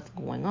doing and what's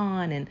going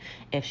on and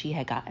if she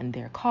had gotten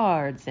their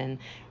cards and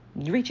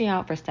reaching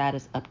out for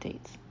status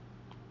updates.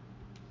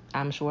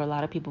 I'm sure a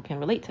lot of people can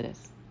relate to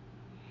this.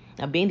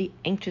 Now, being the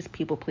anxious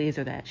people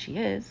pleaser that she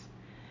is,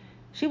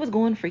 she was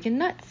going freaking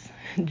nuts,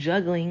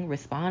 juggling,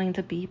 responding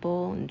to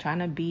people and trying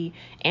to be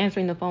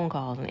answering the phone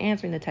calls and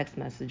answering the text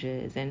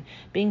messages and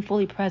being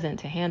fully present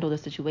to handle the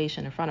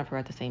situation in front of her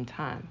at the same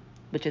time,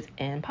 which is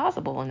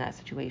impossible in that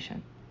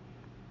situation.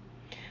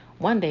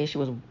 One day she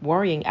was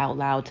worrying out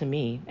loud to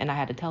me, and I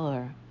had to tell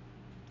her,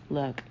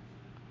 look,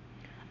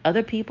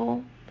 other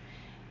people,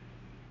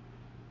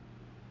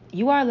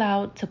 you are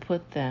allowed to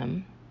put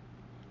them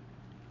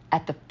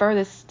at the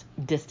furthest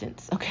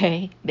distance,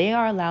 okay? They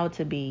are allowed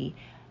to be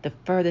the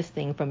furthest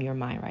thing from your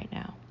mind right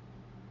now.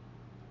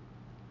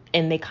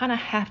 And they kind of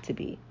have to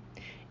be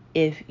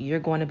if you're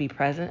going to be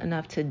present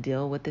enough to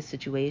deal with the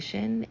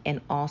situation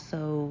and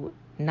also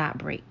not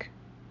break,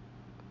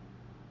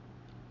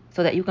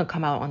 so that you can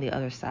come out on the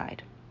other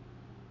side.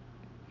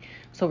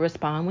 So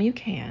respond when you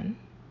can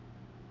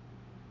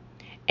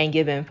and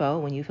give info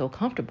when you feel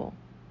comfortable.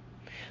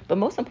 But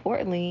most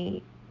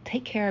importantly,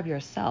 take care of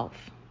yourself.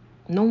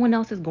 No one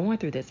else is going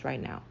through this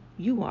right now.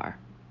 You are.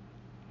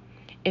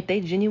 If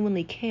they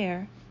genuinely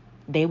care,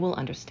 they will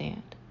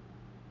understand.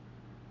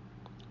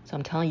 So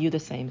I'm telling you the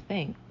same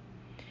thing.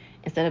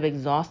 Instead of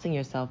exhausting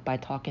yourself by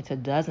talking to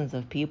dozens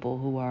of people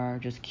who are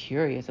just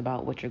curious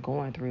about what you're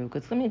going through.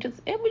 Because,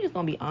 if we're just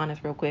going to be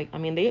honest real quick,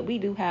 we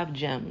do have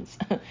gems.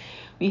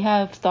 We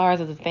have stars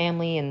of the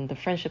family and the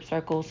friendship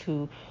circles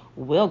who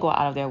will go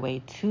out of their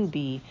way to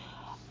be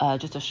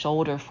just a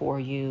shoulder for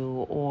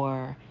you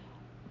or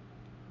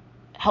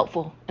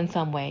helpful in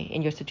some way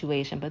in your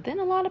situation. But then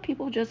a lot of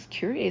people just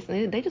curious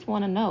and they just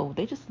want to know.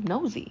 They just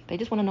nosy. They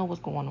just want to know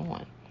what's going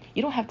on.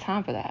 You don't have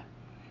time for that.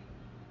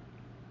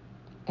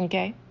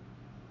 Okay?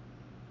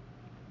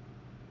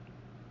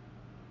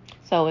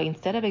 So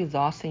instead of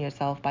exhausting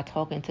yourself by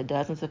talking to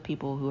dozens of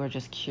people who are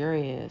just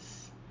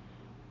curious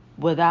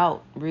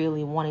without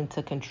really wanting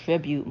to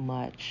contribute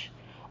much,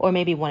 or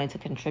maybe wanting to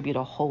contribute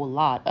a whole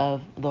lot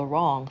of the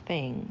wrong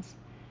things,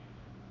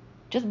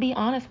 just be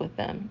honest with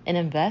them and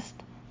invest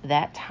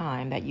that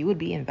time that you would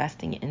be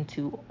investing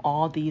into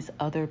all these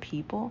other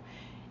people,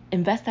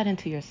 invest that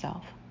into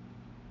yourself.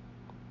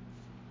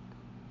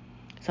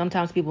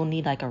 Sometimes people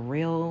need like a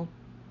real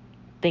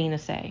thing to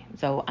say.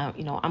 So,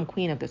 I'm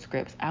queen of the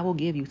scripts. I will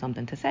give you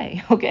something to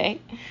say,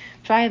 okay?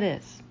 Try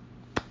this.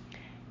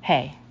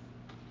 Hey,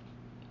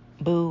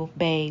 boo,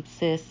 babe,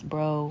 sis,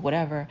 bro,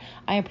 whatever.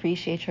 I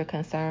appreciate your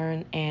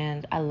concern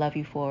and I love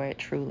you for it,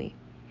 truly.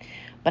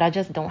 But I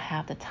just don't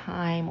have the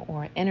time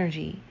or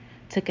energy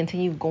to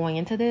continue going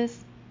into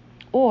this,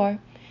 or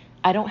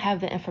I don't have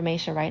the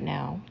information right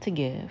now to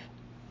give,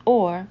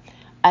 or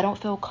I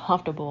don't feel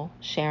comfortable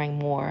sharing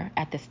more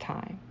at this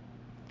time,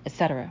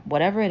 etc.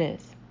 Whatever it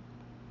is.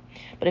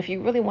 But if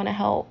you really want to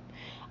help,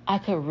 I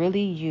could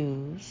really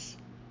use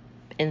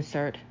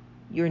insert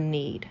your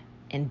need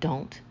and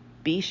don't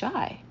be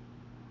shy.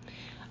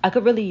 I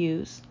could really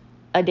use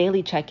a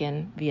daily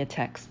check-in via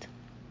text.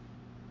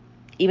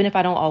 Even if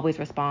I don't always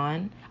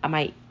respond, I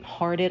might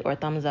heart it or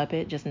thumbs up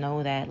it. Just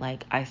know that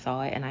like I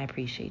saw it and I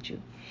appreciate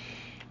you.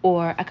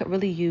 Or I could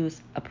really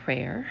use a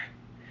prayer.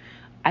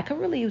 I could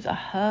really use a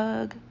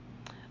hug,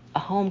 a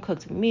home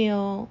cooked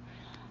meal,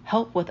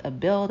 help with a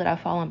bill that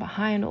I've fallen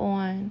behind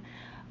on,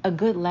 a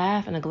good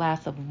laugh and a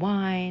glass of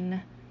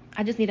wine.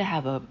 I just need to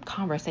have a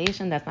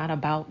conversation that's not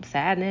about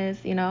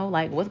sadness,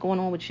 like what's going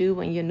on with you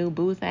and your new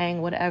boo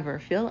thing, whatever.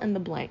 Fill in the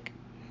blank.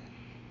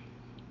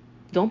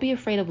 Don't be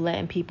afraid of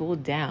letting people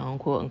down,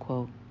 quote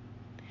unquote.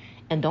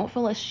 And don't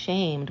feel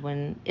ashamed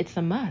when it's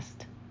a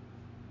must.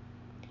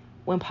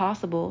 When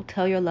possible,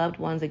 tell your loved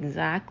ones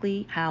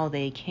exactly how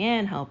they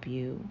can help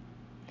you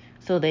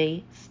so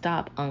they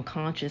stop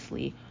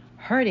unconsciously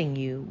hurting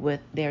you with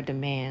their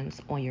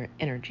demands on your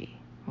energy,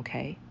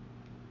 okay?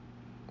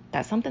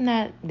 That's something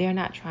that they're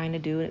not trying to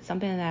do. It's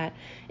something that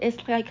it's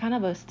like kind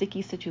of a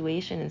sticky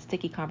situation and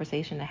sticky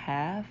conversation to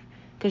have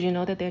because you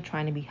know that they're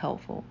trying to be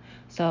helpful.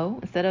 So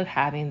instead of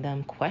having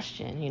them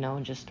question,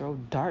 and just throw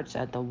darts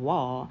at the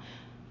wall,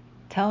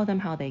 tell them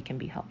how they can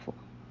be helpful.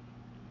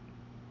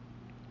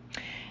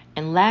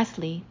 And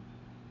lastly,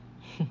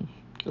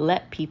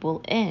 let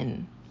people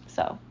in.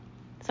 So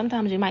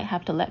sometimes you might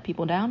have to let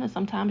people down and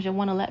sometimes you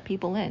want to let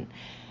people in.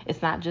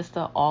 It's not just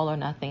a all or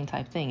nothing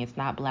type thing. It's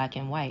not black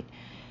and white.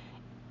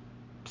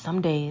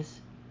 Some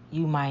days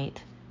you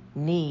might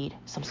need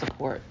some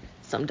support.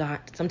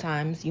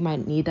 Sometimes you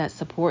might need that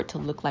support to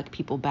look like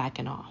people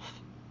backing off.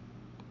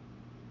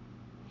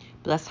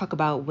 But let's talk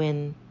about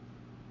when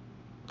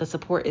the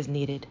support is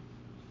needed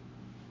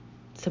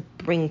to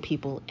bring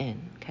people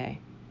in, okay?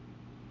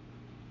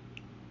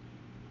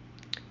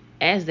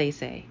 As they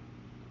say,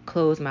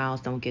 closed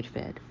mouths don't get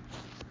fed.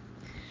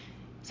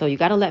 So you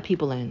got to let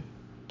people in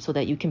so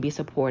that you can be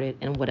supported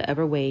in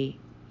whatever way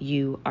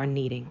you are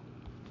needing.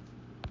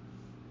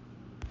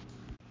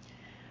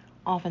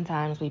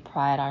 Oftentimes we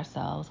pride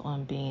ourselves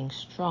on being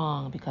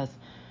strong because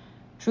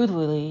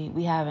truthfully,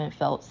 we haven't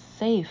felt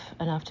safe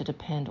enough to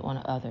depend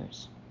on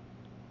others.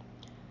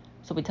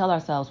 So we tell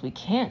ourselves we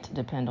can't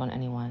depend on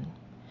anyone.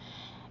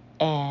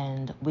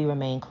 And we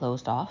remain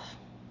closed off.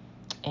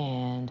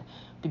 And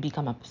we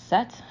become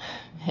upset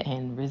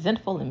and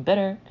resentful and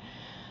bitter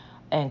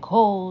and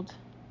cold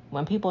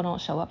when people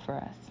don't show up for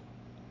us.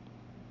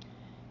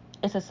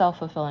 It's a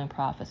self-fulfilling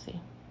prophecy.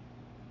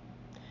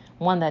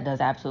 One that does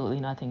absolutely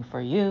nothing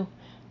for you,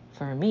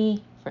 for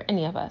me, for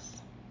any of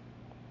us.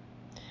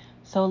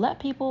 So let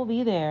people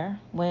be there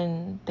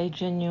when they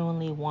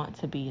genuinely want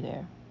to be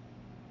there.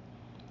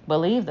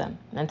 Believe them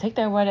and take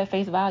their word at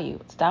face value.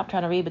 Stop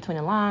trying to read between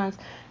the lines.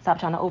 Stop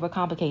trying to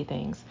overcomplicate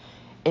things.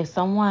 If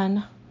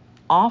someone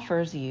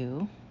offers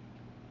you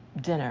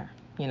dinner,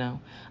 I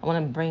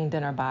want to bring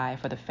dinner by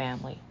for the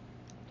family,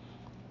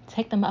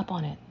 take them up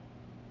on it.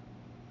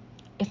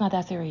 It's not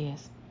that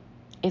serious.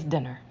 It's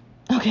dinner,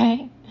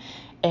 okay?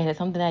 And it's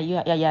something that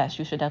yes,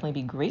 you should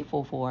definitely be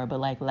grateful for, but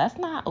let's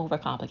not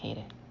overcomplicate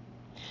it.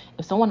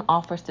 If someone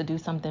offers to do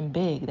something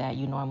big that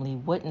you normally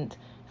wouldn't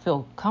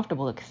feel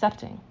comfortable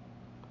accepting,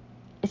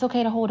 it's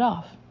okay to hold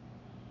off.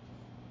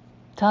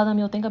 Tell them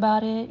you'll think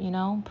about it,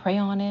 pray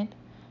on it,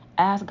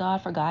 ask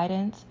God for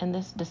guidance in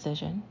this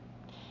decision,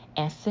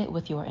 and sit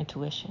with your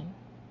intuition.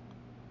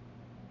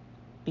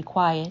 Be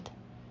quiet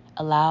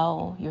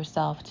Allow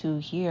yourself to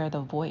hear the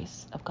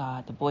voice of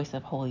God, the voice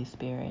of Holy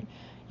Spirit,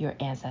 your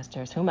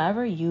ancestors,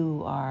 whomever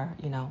you are,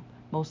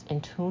 most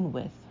in tune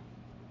with.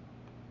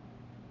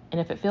 And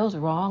if it feels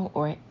wrong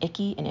or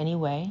icky in any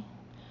way,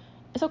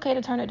 it's okay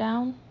to turn it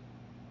down.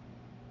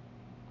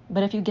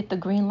 But if you get the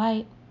green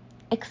light,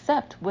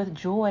 accept with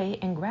joy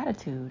and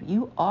gratitude.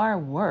 You are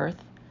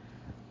worth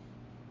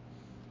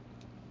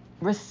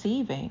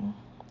receiving.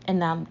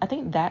 And I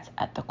think that's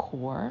at the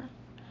core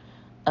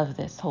of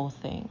this whole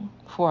thing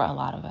for a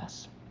lot of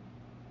us.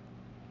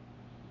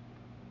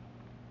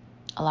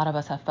 A lot of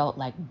us have felt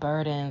like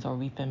burdens, or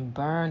we've been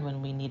burned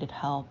when we needed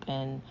help.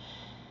 And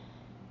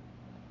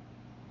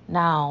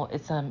now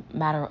it's a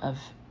matter of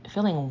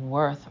feeling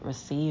worth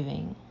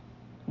receiving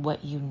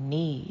what you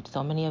need.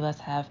 So many of us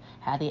have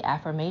had the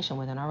affirmation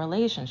within our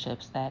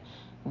relationships that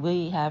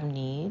we have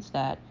needs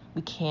that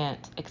we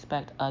can't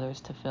expect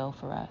others to fill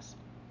for us.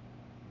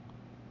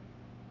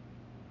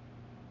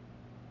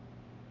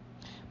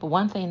 But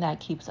one thing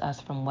that keeps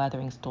us from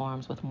weathering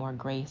storms with more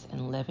grace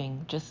and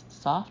living just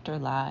softer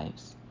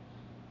lives,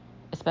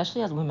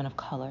 especially as women of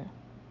color,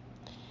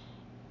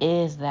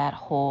 is that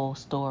whole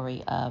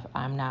story of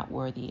I'm not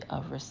worthy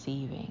of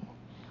receiving,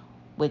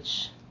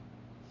 which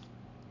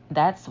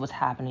that's what's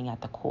happening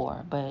at the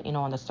core. But,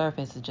 on the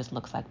surface, it just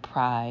looks like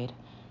pride.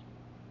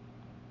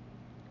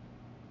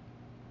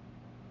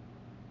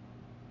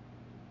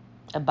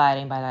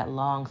 Abiding by that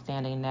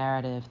long-standing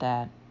narrative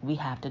that we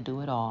have to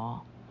do it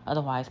all.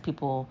 Otherwise,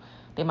 people,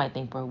 they might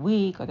think we're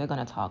weak, or they're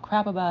going to talk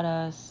crap about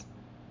us.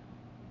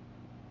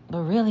 But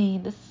really,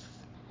 this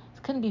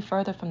couldn't be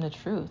further from the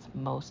truth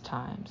most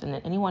times.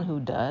 And anyone who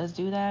does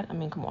do that,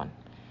 come on.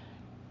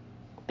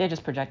 They're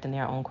just projecting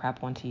their own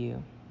crap onto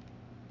you.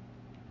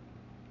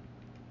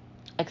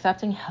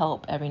 Accepting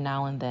help every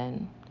now and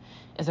then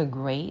is a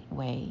great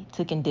way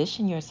to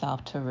condition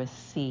yourself to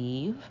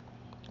receive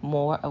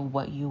more of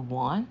what you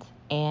want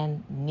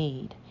and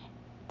need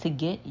to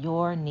get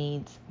your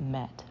needs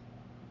met.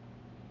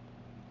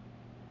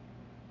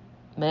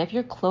 But if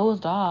you're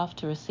closed off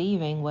to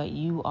receiving what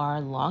you are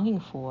longing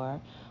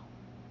for,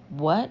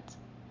 what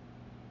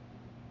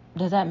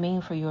does that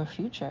mean for your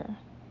future?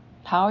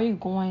 How are you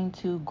going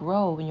to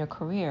grow in your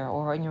career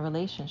or in your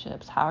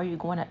relationships? How are you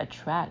going to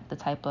attract the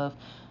type of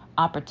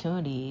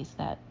opportunities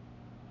that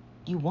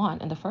you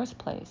want in the first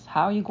place?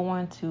 How are you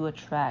going to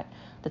attract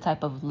the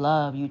type of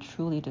love you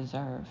truly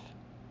deserve?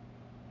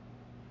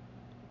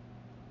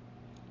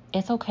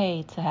 It's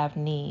okay to have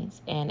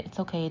needs, and it's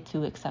okay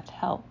to accept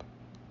help.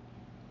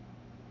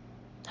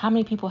 How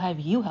many people have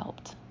you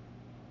helped?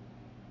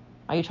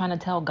 Are you trying to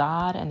tell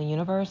God and the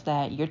universe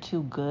that you're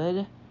too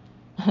good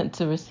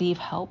to receive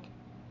help?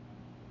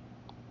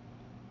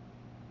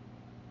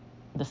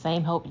 The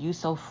same help you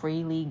so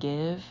freely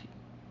give?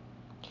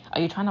 Are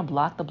you trying to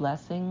block the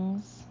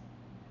blessings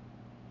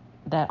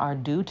that are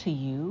due to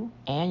you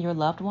and your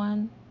loved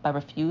one by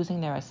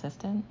refusing their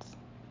assistance?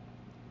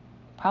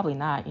 Probably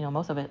not.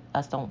 Most of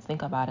us don't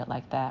think about it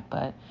like that.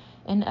 But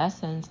in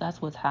essence,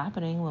 that's what's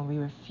happening when we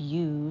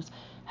refuse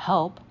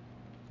help.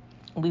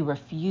 We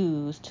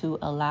refuse to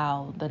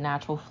allow the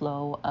natural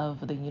flow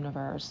of the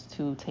universe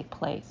to take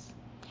place.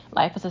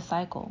 Life is a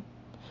cycle.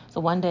 So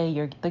one day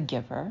you're the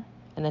giver,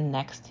 and the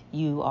next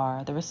you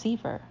are the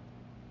receiver.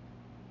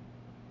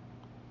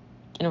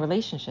 In a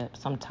relationship,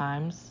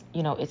 sometimes,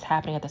 it's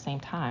happening at the same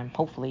time,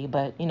 hopefully,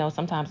 but,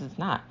 sometimes it's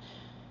not.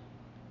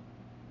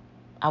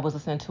 I was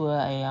listening to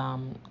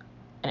an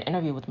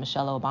interview with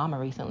Michelle Obama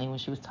recently when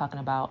she was talking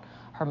about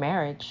her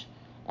marriage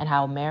and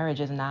how marriage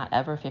is not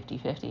ever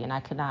 50-50, and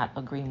I could not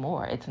agree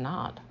more. It's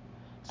not.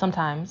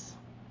 Sometimes,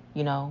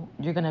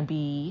 you're going to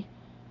be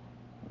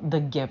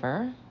the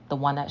giver, the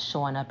one that's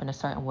showing up in a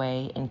certain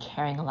way and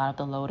carrying a lot of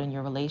the load in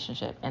your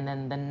relationship. And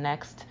then the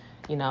next,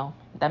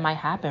 that might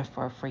happen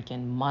for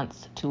freaking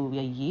months to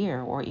a year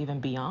or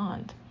even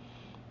beyond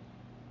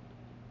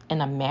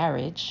in a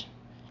marriage.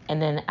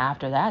 And then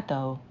after that,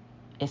 though,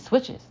 it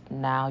switches.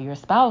 Now your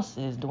spouse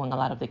is doing a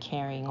lot of the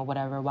carrying or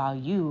whatever, while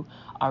you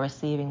are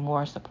receiving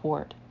more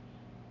support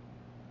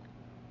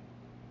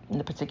in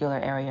the particular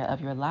area of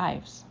your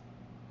lives.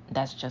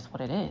 That's just what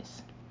it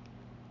is.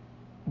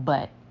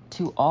 But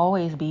to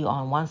always be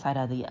on one side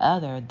or the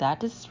other,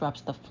 that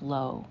disrupts the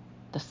flow,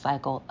 the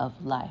cycle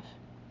of life.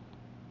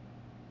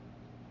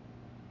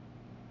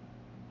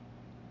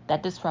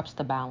 That disrupts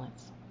the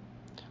balance.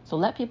 So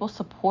let people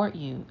support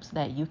you so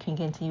that you can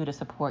continue to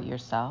support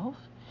yourself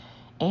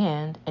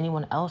and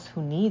anyone else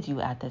who needs you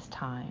at this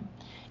time.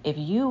 If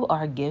you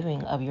are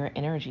giving of your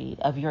energy,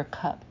 of your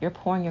cup, you're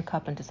pouring your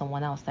cup into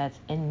someone else that's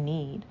in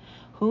need,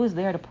 who is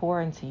there to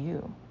pour into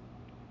you?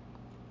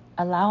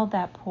 Allow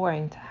that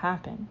pouring to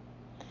happen.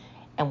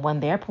 And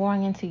when they're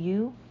pouring into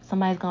you,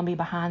 somebody's going to be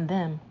behind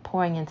them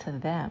pouring into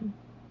them.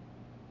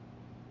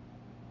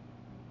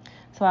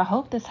 So I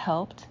hope this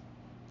helped.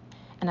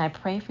 And I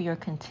pray for your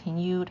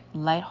continued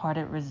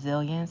lighthearted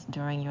resilience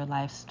during your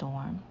life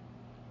storm.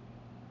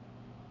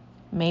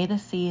 May the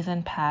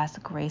season pass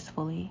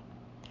gracefully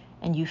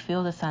and you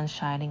feel the sun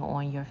shining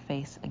on your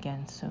face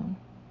again soon.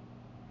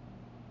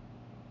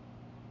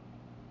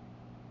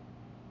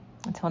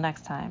 Until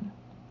next time,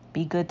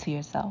 be good to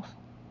yourself.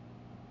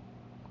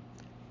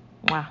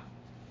 Mwah.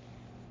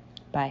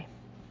 Bye.